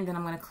here. And then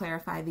I'm going to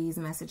clarify these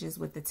messages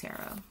with the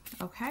tarot.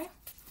 Okay.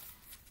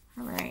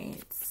 All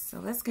right. So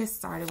let's get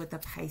started with the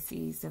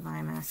Pisces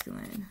Divine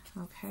Masculine.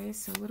 Okay.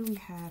 So what do we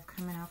have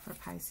coming out for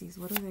Pisces?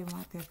 What do they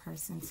want their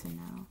person to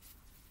know?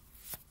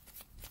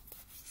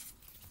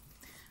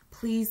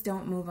 Please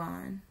don't move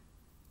on.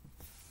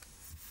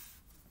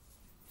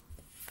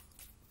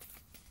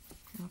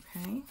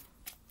 Okay.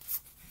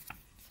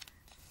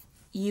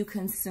 You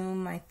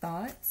consume my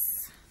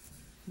thoughts.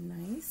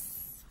 Nice.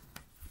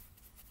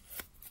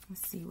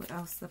 Let's see what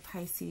else the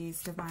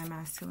Pisces Divine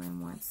Masculine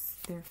wants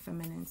their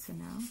feminine to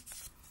know.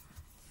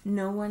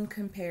 No one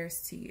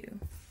compares to you.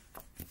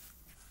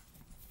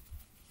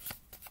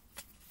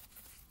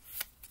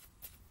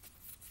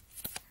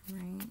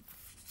 Right.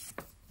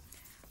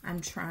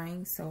 I'm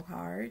trying so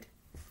hard.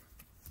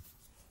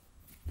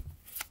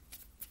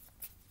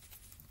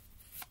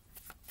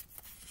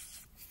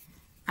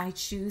 I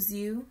choose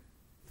you.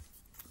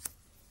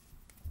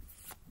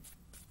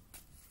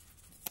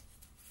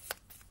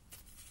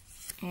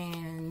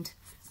 And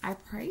I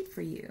prayed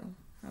for you,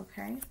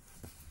 okay?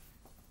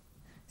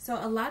 So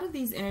a lot of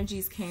these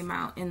energies came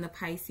out in the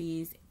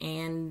Pisces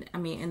and,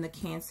 in the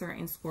Cancer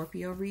and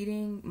Scorpio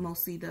reading,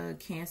 mostly the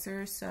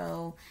Cancer.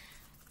 So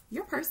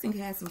your person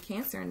could have some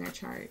Cancer in their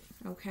chart,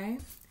 okay?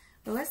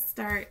 But let's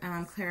start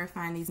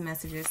clarifying these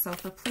messages. So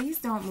for please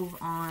don't move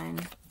on,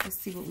 let's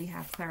see what we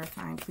have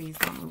clarifying. Please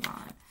don't move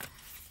on.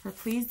 For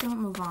please don't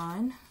move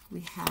on, we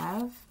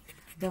have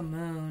the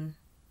Moon,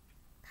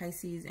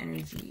 Pisces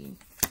energy,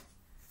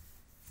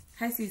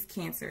 Pisces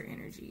Cancer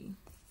energy,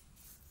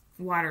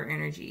 water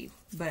energy.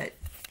 But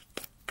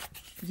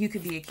you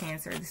could be a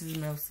Cancer. This is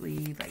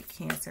mostly like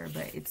Cancer,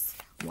 but it's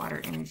water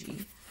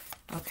energy.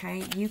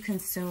 Okay, you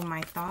consume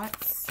my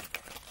thoughts.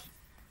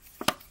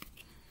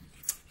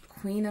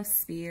 Queen of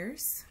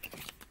Spears.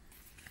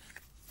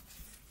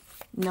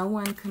 No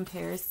one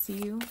compares to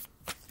you.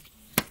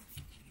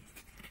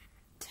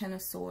 Ten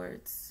of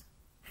Swords.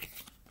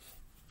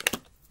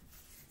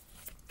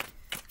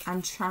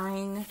 I'm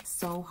trying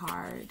so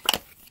hard.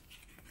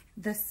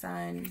 The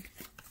Sun.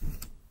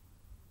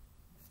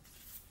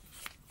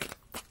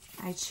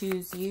 I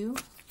choose you.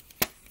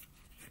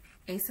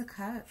 Ace of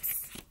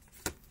Cups.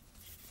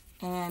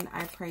 And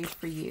I prayed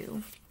for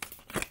you.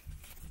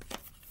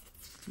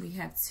 We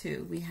have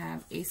two. We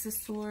have Ace of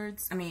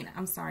Swords.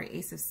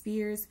 Ace of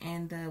Spears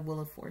and the Wheel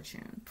of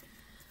Fortune.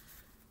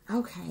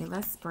 Okay,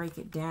 let's break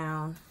it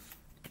down.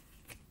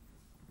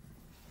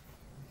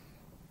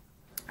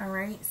 All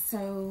right,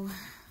 so...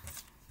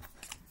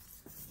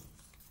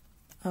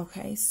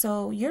 Okay,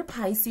 so your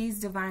Pisces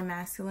Divine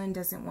Masculine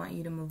doesn't want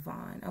you to move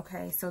on.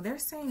 Okay, so they're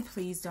saying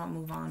please don't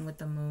move on with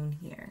the Moon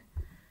here.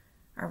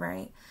 All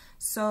right,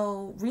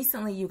 so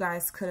recently you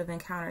guys could have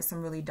encountered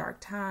some really dark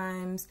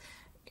times.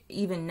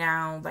 Even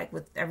now, like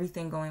with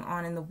everything going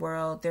on in the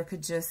world, there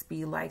could just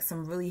be like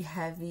some really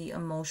heavy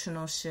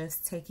emotional shifts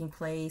taking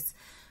place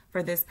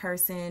for this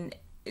person.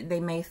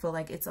 They may feel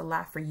like it's a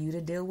lot for you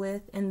to deal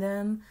with in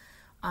them.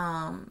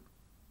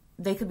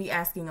 They could be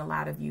asking a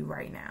lot of you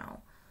right now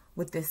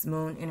with this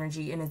Moon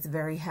energy, and it's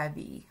very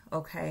heavy,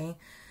 okay?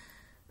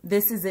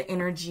 This is an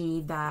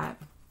energy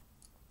that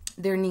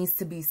there needs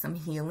to be some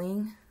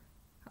healing,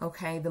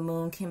 okay? The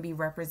Moon can be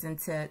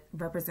representative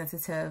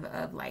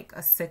of like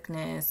a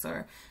sickness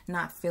or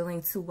not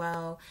feeling too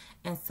well,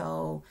 and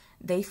so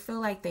they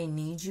feel like they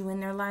need you in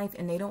their life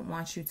and they don't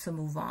want you to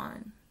move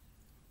on.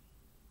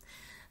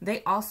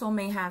 They also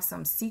may have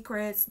some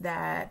secrets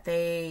that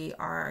they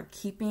are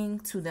keeping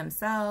to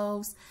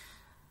themselves.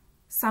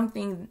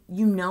 Something,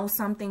 you know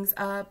something's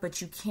up,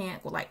 but you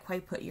can't like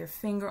quite put your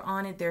finger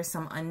on it. There's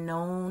some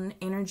unknown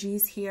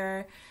energies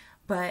here,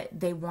 but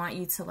they want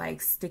you to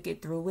like stick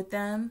it through with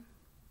them,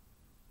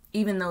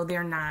 even though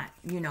they're not,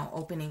 you know,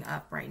 opening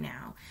up right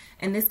now.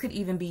 And this could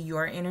even be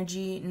your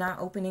energy not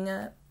opening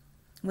up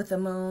with the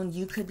Moon.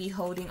 You could be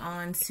holding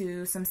on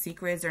to some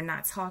secrets or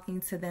not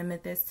talking to them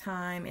at this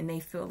time, and they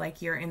feel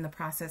like you're in the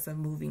process of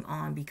moving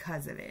on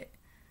because of it.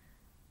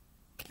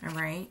 All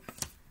right.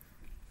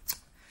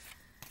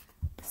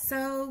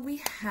 So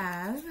we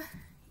have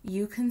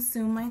you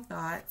consume my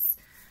thoughts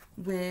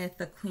with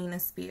the Queen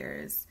of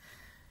Spears.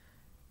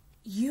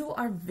 You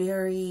are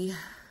very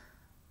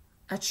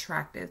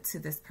attractive to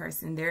this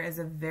person. There is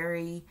a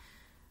very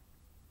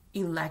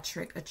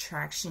electric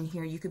attraction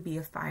here. You could be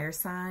a fire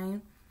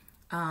sign,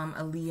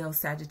 a Leo,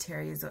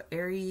 Sagittarius, or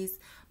Aries,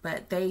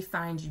 but they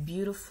find you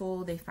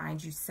beautiful. They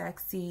find you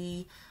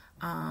sexy.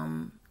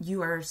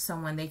 You are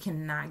someone they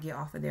cannot get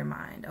off of their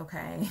mind,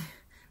 okay?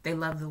 They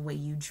love the way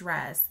you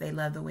dress. They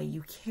love the way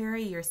you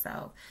carry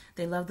yourself.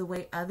 They love the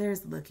way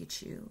others look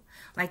at you.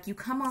 Like, you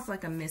come off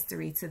like a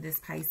mystery to this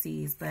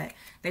Pisces, but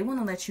they want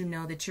to let you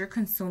know that you're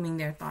consuming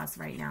their thoughts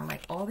right now.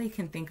 Like, all they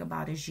can think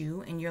about is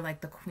you, and you're like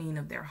the queen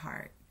of their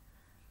heart.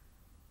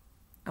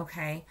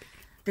 Okay?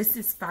 This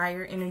is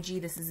fire energy.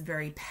 This is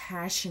very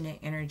passionate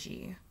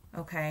energy.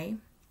 Okay?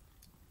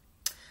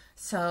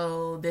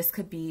 So this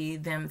could be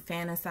them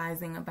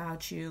fantasizing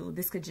about you.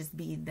 This could just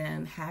be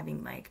them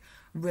having like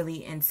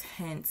really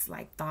intense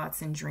like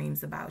thoughts and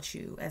dreams about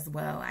you as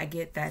well. I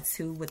get that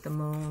too with the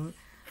moon,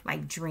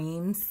 like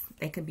dreams.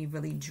 They could be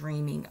really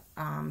dreaming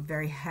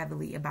very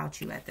heavily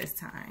about you at this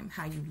time.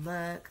 How you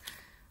look,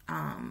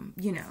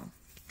 you know,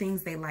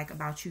 things they like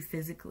about you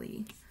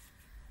physically.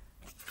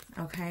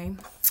 Okay.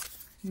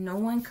 No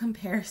one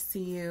compares to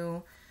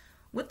you.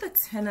 With the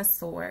Ten of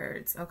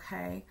Swords,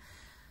 okay.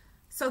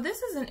 So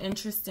this is an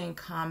interesting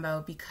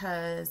combo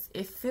because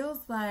it feels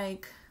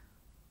like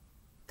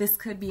this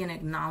could be an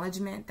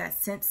acknowledgement that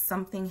since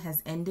something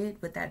has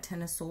ended with that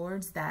Ten of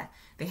Swords, that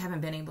they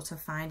haven't been able to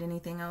find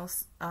anything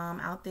else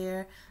out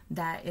there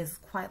that is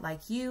quite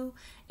like you.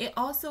 It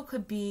also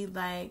could be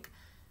like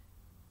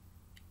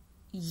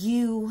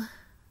you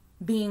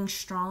being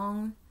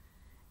strong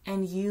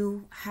and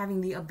you having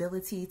the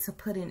ability to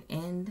put an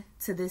end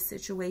to this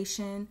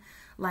situation.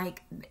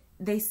 Like,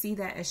 they see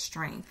that as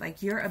strength.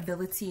 Like, your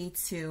ability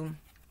to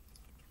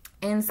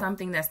end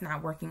something that's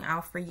not working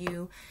out for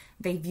you,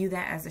 they view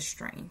that as a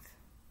strength.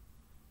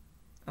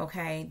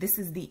 Okay, this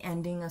is the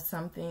ending of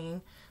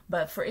something,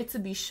 but for it to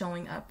be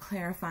showing up,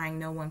 clarifying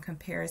no one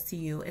compares to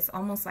you, it's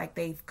almost like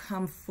they've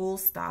come full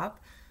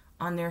stop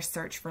on their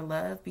search for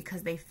love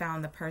because they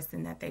found the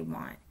person that they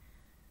want.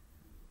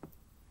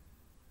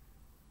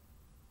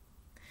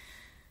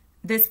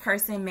 This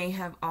person may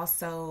have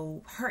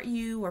also hurt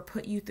you or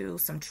put you through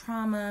some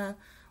trauma.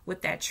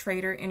 With that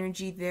traitor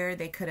energy there,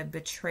 they could have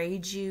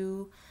betrayed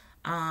you.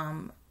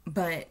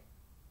 But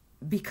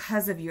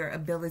because of your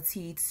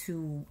ability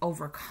to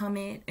overcome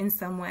it in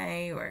some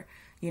way, or,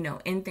 you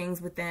know, end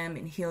things with them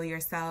and heal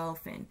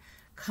yourself and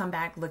come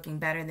back looking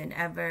better than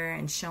ever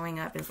and showing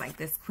up as like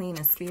this Queen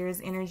of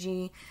Spears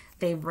energy,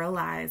 they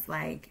realize,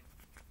 like,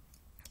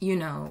 you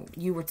know,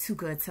 you were too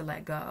good to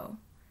let go.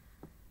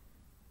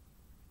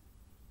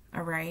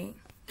 All right.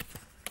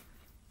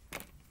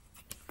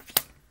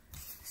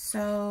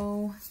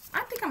 So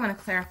I think I'm going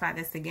to clarify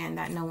this again,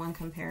 that no one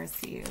compares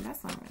to you.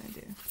 That's what I'm going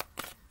to do.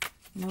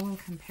 No one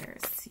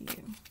compares to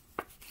you.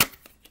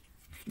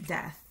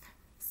 Death.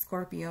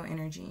 Scorpio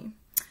energy.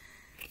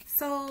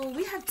 So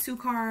we have two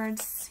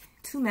cards,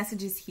 two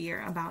messages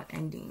here about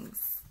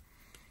endings.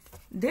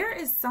 There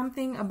is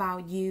something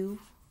about you.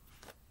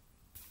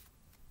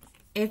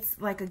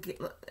 It's like,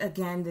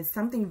 again, there's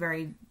something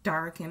very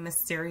dark and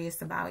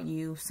mysterious about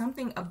you.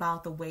 Something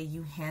about the way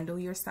you handle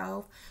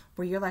yourself,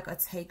 where you're like a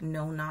take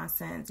no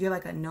nonsense. You're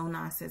like a no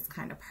nonsense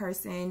kind of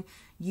person.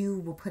 You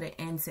will put an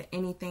end to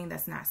anything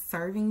that's not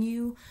serving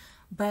you.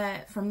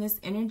 But from this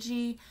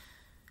energy,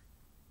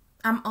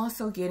 I'm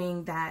also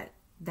getting that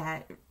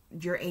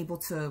you're able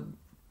to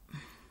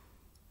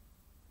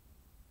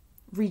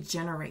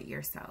regenerate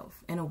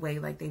yourself in a way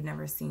like they've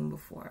never seen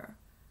before.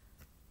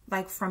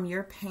 Like, from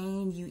your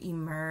pain, you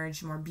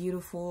emerge more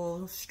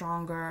beautiful,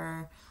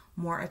 stronger,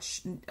 more,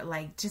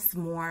 like, just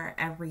more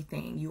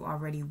everything you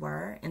already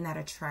were, and that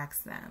attracts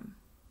them.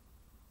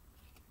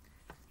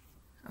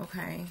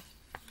 Okay.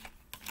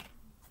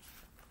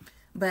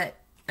 But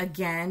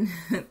again,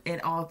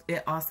 it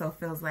also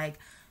feels like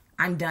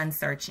I'm done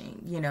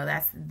searching. You know,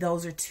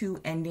 those are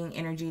two ending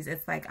energies.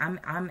 It's like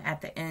I'm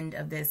at the end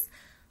of this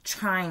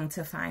trying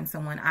to find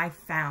someone. I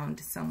found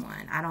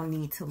someone. I don't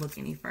need to look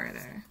any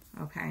further.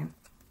 Okay.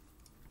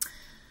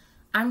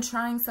 I'm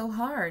trying so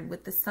hard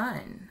with the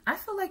Sun. I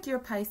feel like your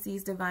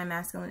Pisces Divine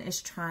Masculine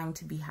is trying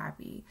to be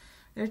happy.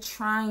 They're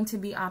trying to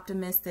be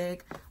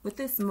optimistic. With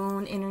this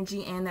Moon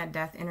energy and that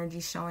Death energy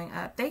showing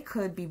up, they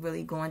could be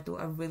really going through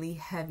a really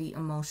heavy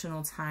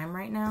emotional time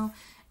right now.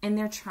 And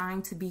they're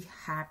trying to be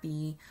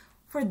happy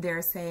for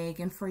their sake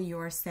and for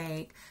your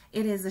sake.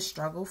 It is a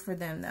struggle for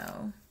them,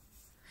 though.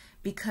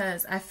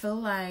 Because I feel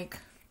like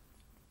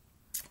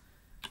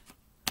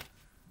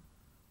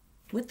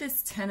with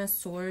this Ten of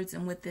Swords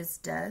and with this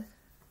Death,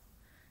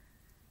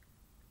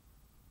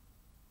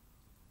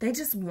 they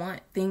just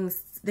want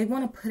things, they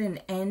want to put an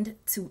end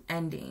to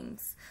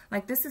endings.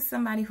 Like, this is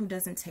somebody who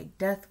doesn't take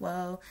death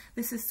well.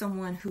 This is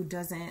someone who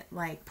doesn't,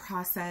 like,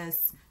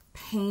 process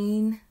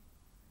pain,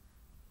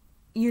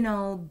 you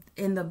know,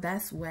 in the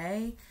best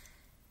way.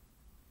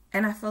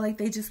 And I feel like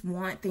they just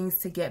want things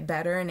to get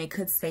better, and they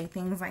could say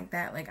things like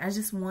that. Like, I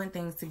just want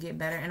things to get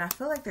better. And I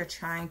feel like they're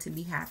trying to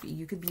be happy.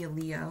 You could be a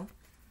Leo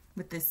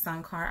with this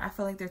Sun card. I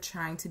feel like they're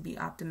trying to be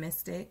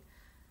optimistic.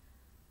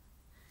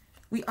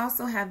 We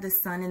also have the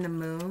sun and the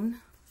moon.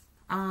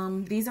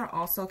 These are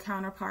also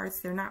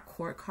counterparts. They're not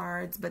court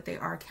cards, but they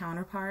are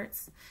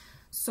counterparts.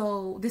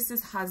 So this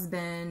is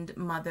husband,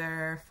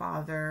 mother,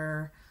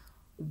 father,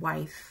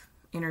 wife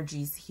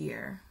energies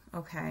here,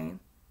 okay?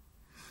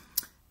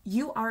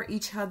 You are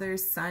each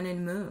other's sun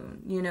and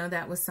moon. You know,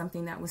 that was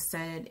something that was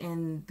said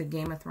in the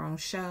Game of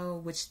Thrones show,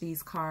 which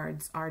these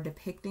cards are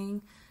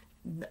depicting.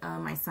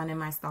 My sun and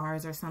my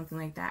stars or something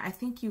like that. I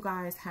think you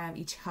guys have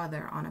each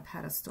other on a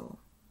pedestal.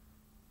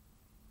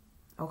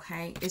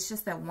 Okay, it's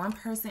just that one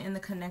person in the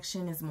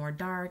connection is more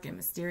dark and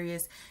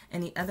mysterious,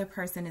 and the other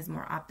person is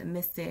more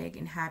optimistic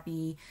and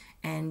happy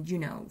and, you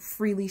know,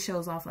 freely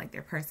shows off like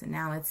their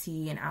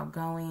personality and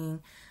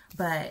outgoing.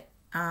 But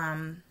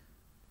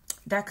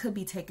that could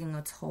be taking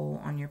a toll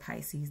on your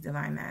Pisces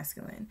divine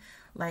masculine,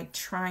 like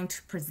trying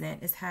to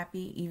present as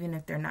happy even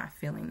if they're not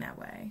feeling that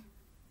way.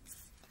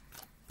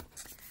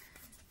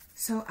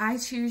 So I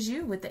choose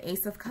you with the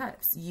Ace of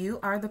Cups. You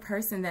are the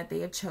person that they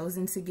have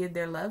chosen to give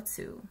their love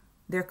to.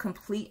 Their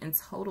complete and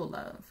total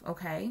love,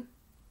 okay?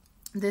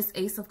 This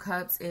Ace of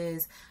Cups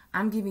is,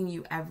 I'm giving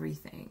you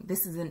everything.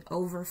 This is an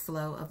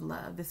overflow of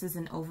love. This is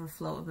an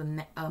overflow of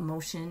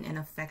emotion and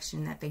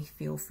affection that they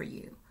feel for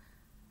you.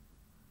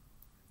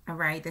 All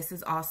right? This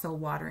is also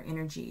water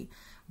energy,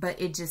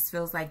 but it just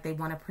feels like they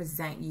want to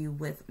present you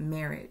with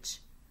marriage.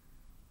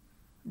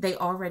 They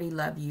already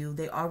love you.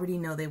 They already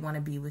know they want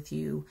to be with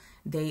you.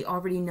 They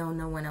already know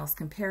no one else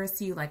compares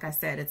to you. Like I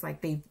said, it's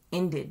like they've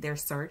ended their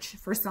search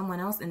for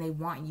someone else, and they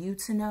want you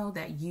to know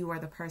that you are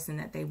the person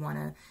that they want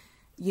to,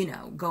 you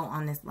know, go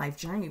on this life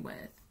journey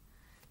with.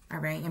 All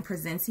right. And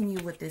presenting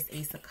you with this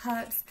Ace of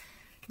Cups,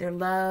 their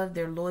love,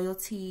 their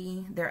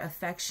loyalty, their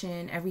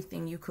affection,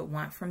 everything you could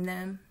want from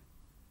them.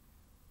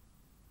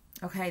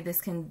 Okay.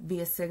 This can be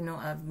a signal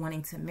of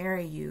wanting to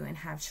marry you and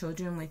have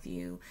children with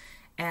you.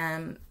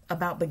 And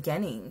about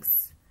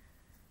beginnings.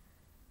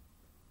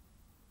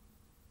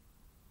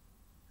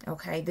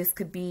 Okay, this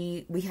could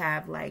be, we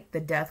have like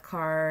the Death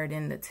card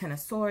and the Ten of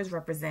Swords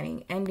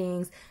representing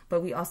endings,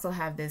 but we also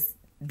have this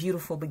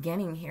beautiful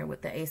beginning here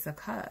with the Ace of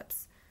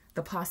Cups.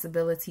 The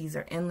possibilities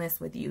are endless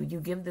with you. You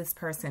give this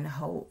person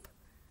hope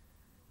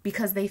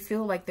because they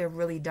feel like they're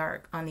really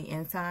dark on the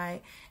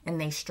inside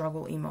and they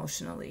struggle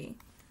emotionally.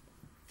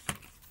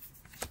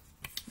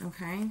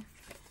 Okay.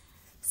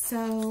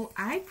 So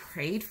I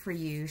prayed for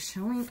you,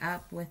 showing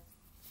up with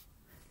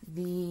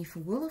the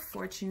Wheel of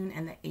Fortune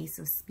and the Ace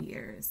of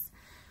Spears.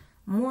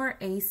 More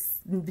Ace,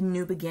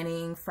 new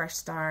beginning, fresh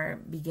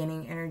start,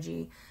 beginning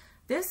energy.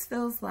 This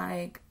feels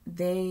like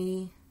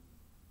they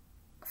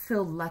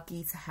feel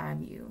lucky to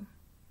have you.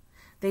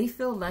 They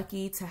feel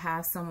lucky to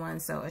have someone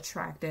so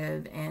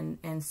attractive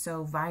and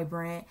so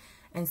vibrant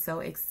and so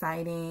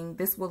exciting.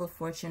 This Wheel of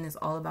Fortune is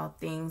all about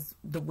things,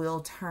 the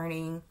wheel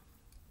turning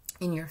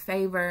in your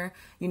favor.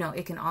 You know,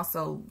 it can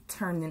also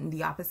turn in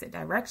the opposite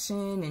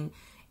direction and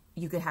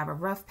you could have a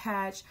rough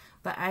patch.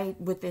 But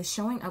with this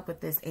showing up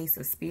with this Ace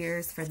of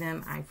Spears for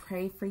them, I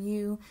pray for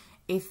you.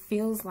 It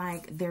feels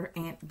like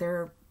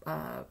their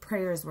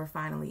prayers were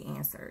finally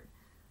answered.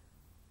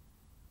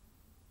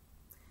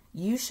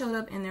 You showed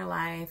up in their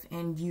life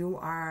and you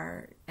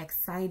are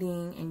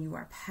exciting and you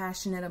are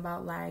passionate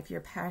about life.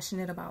 You're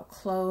passionate about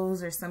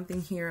clothes or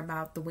something here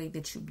about the way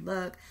that you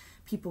look.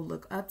 People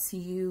look up to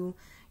you.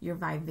 You're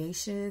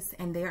vivacious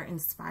and they are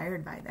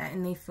inspired by that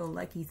and they feel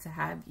lucky to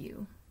have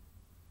you.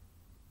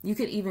 You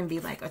could even be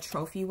like a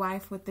trophy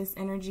wife with this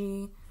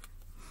energy.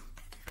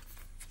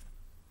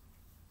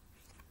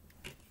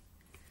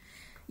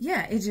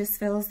 Yeah, it just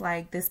feels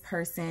like this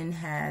person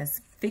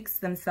has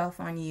fixed themselves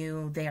on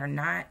you. They are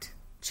not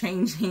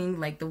changing.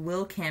 Like the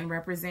wheel can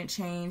represent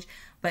change,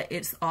 but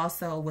it's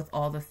also with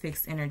all the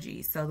fixed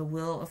energy. So the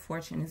Wheel of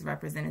Fortune is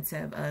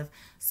representative of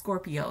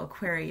Scorpio,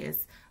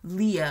 Aquarius,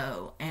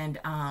 Leo, and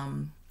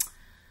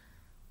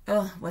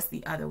what's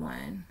the other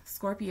one?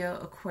 Scorpio,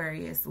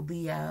 Aquarius,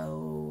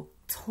 Leo,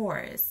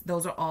 Taurus.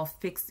 Those are all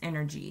fixed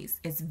energies.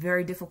 It's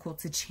very difficult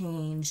to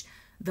change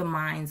the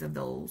minds of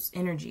those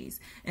energies.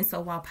 And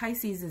so while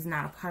Pisces is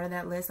not a part of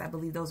that list, I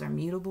believe those are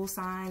mutable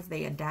signs.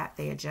 They adapt,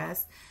 they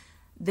adjust.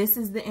 This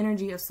is the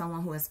energy of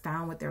someone who has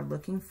found what they're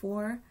looking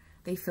for.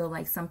 They feel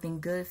like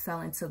something good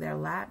fell into their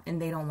lap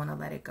and they don't want to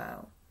let it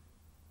go.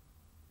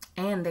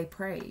 And they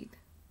prayed.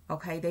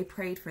 Okay, they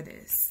prayed for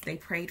this. They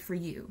prayed for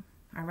you.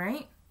 All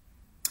right.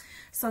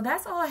 So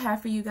that's all I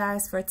have for you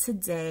guys for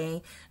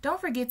today.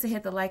 Don't forget to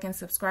hit the like and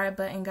subscribe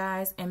button,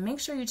 guys. And make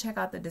sure you check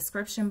out the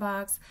description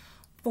box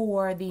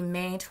for the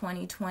May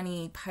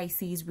 2020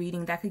 Pisces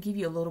reading. That could give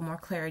you a little more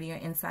clarity or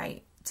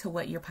insight to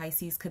what your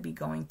Pisces could be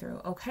going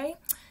through. Okay?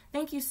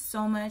 Thank you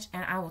so much,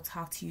 and I will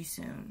talk to you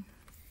soon.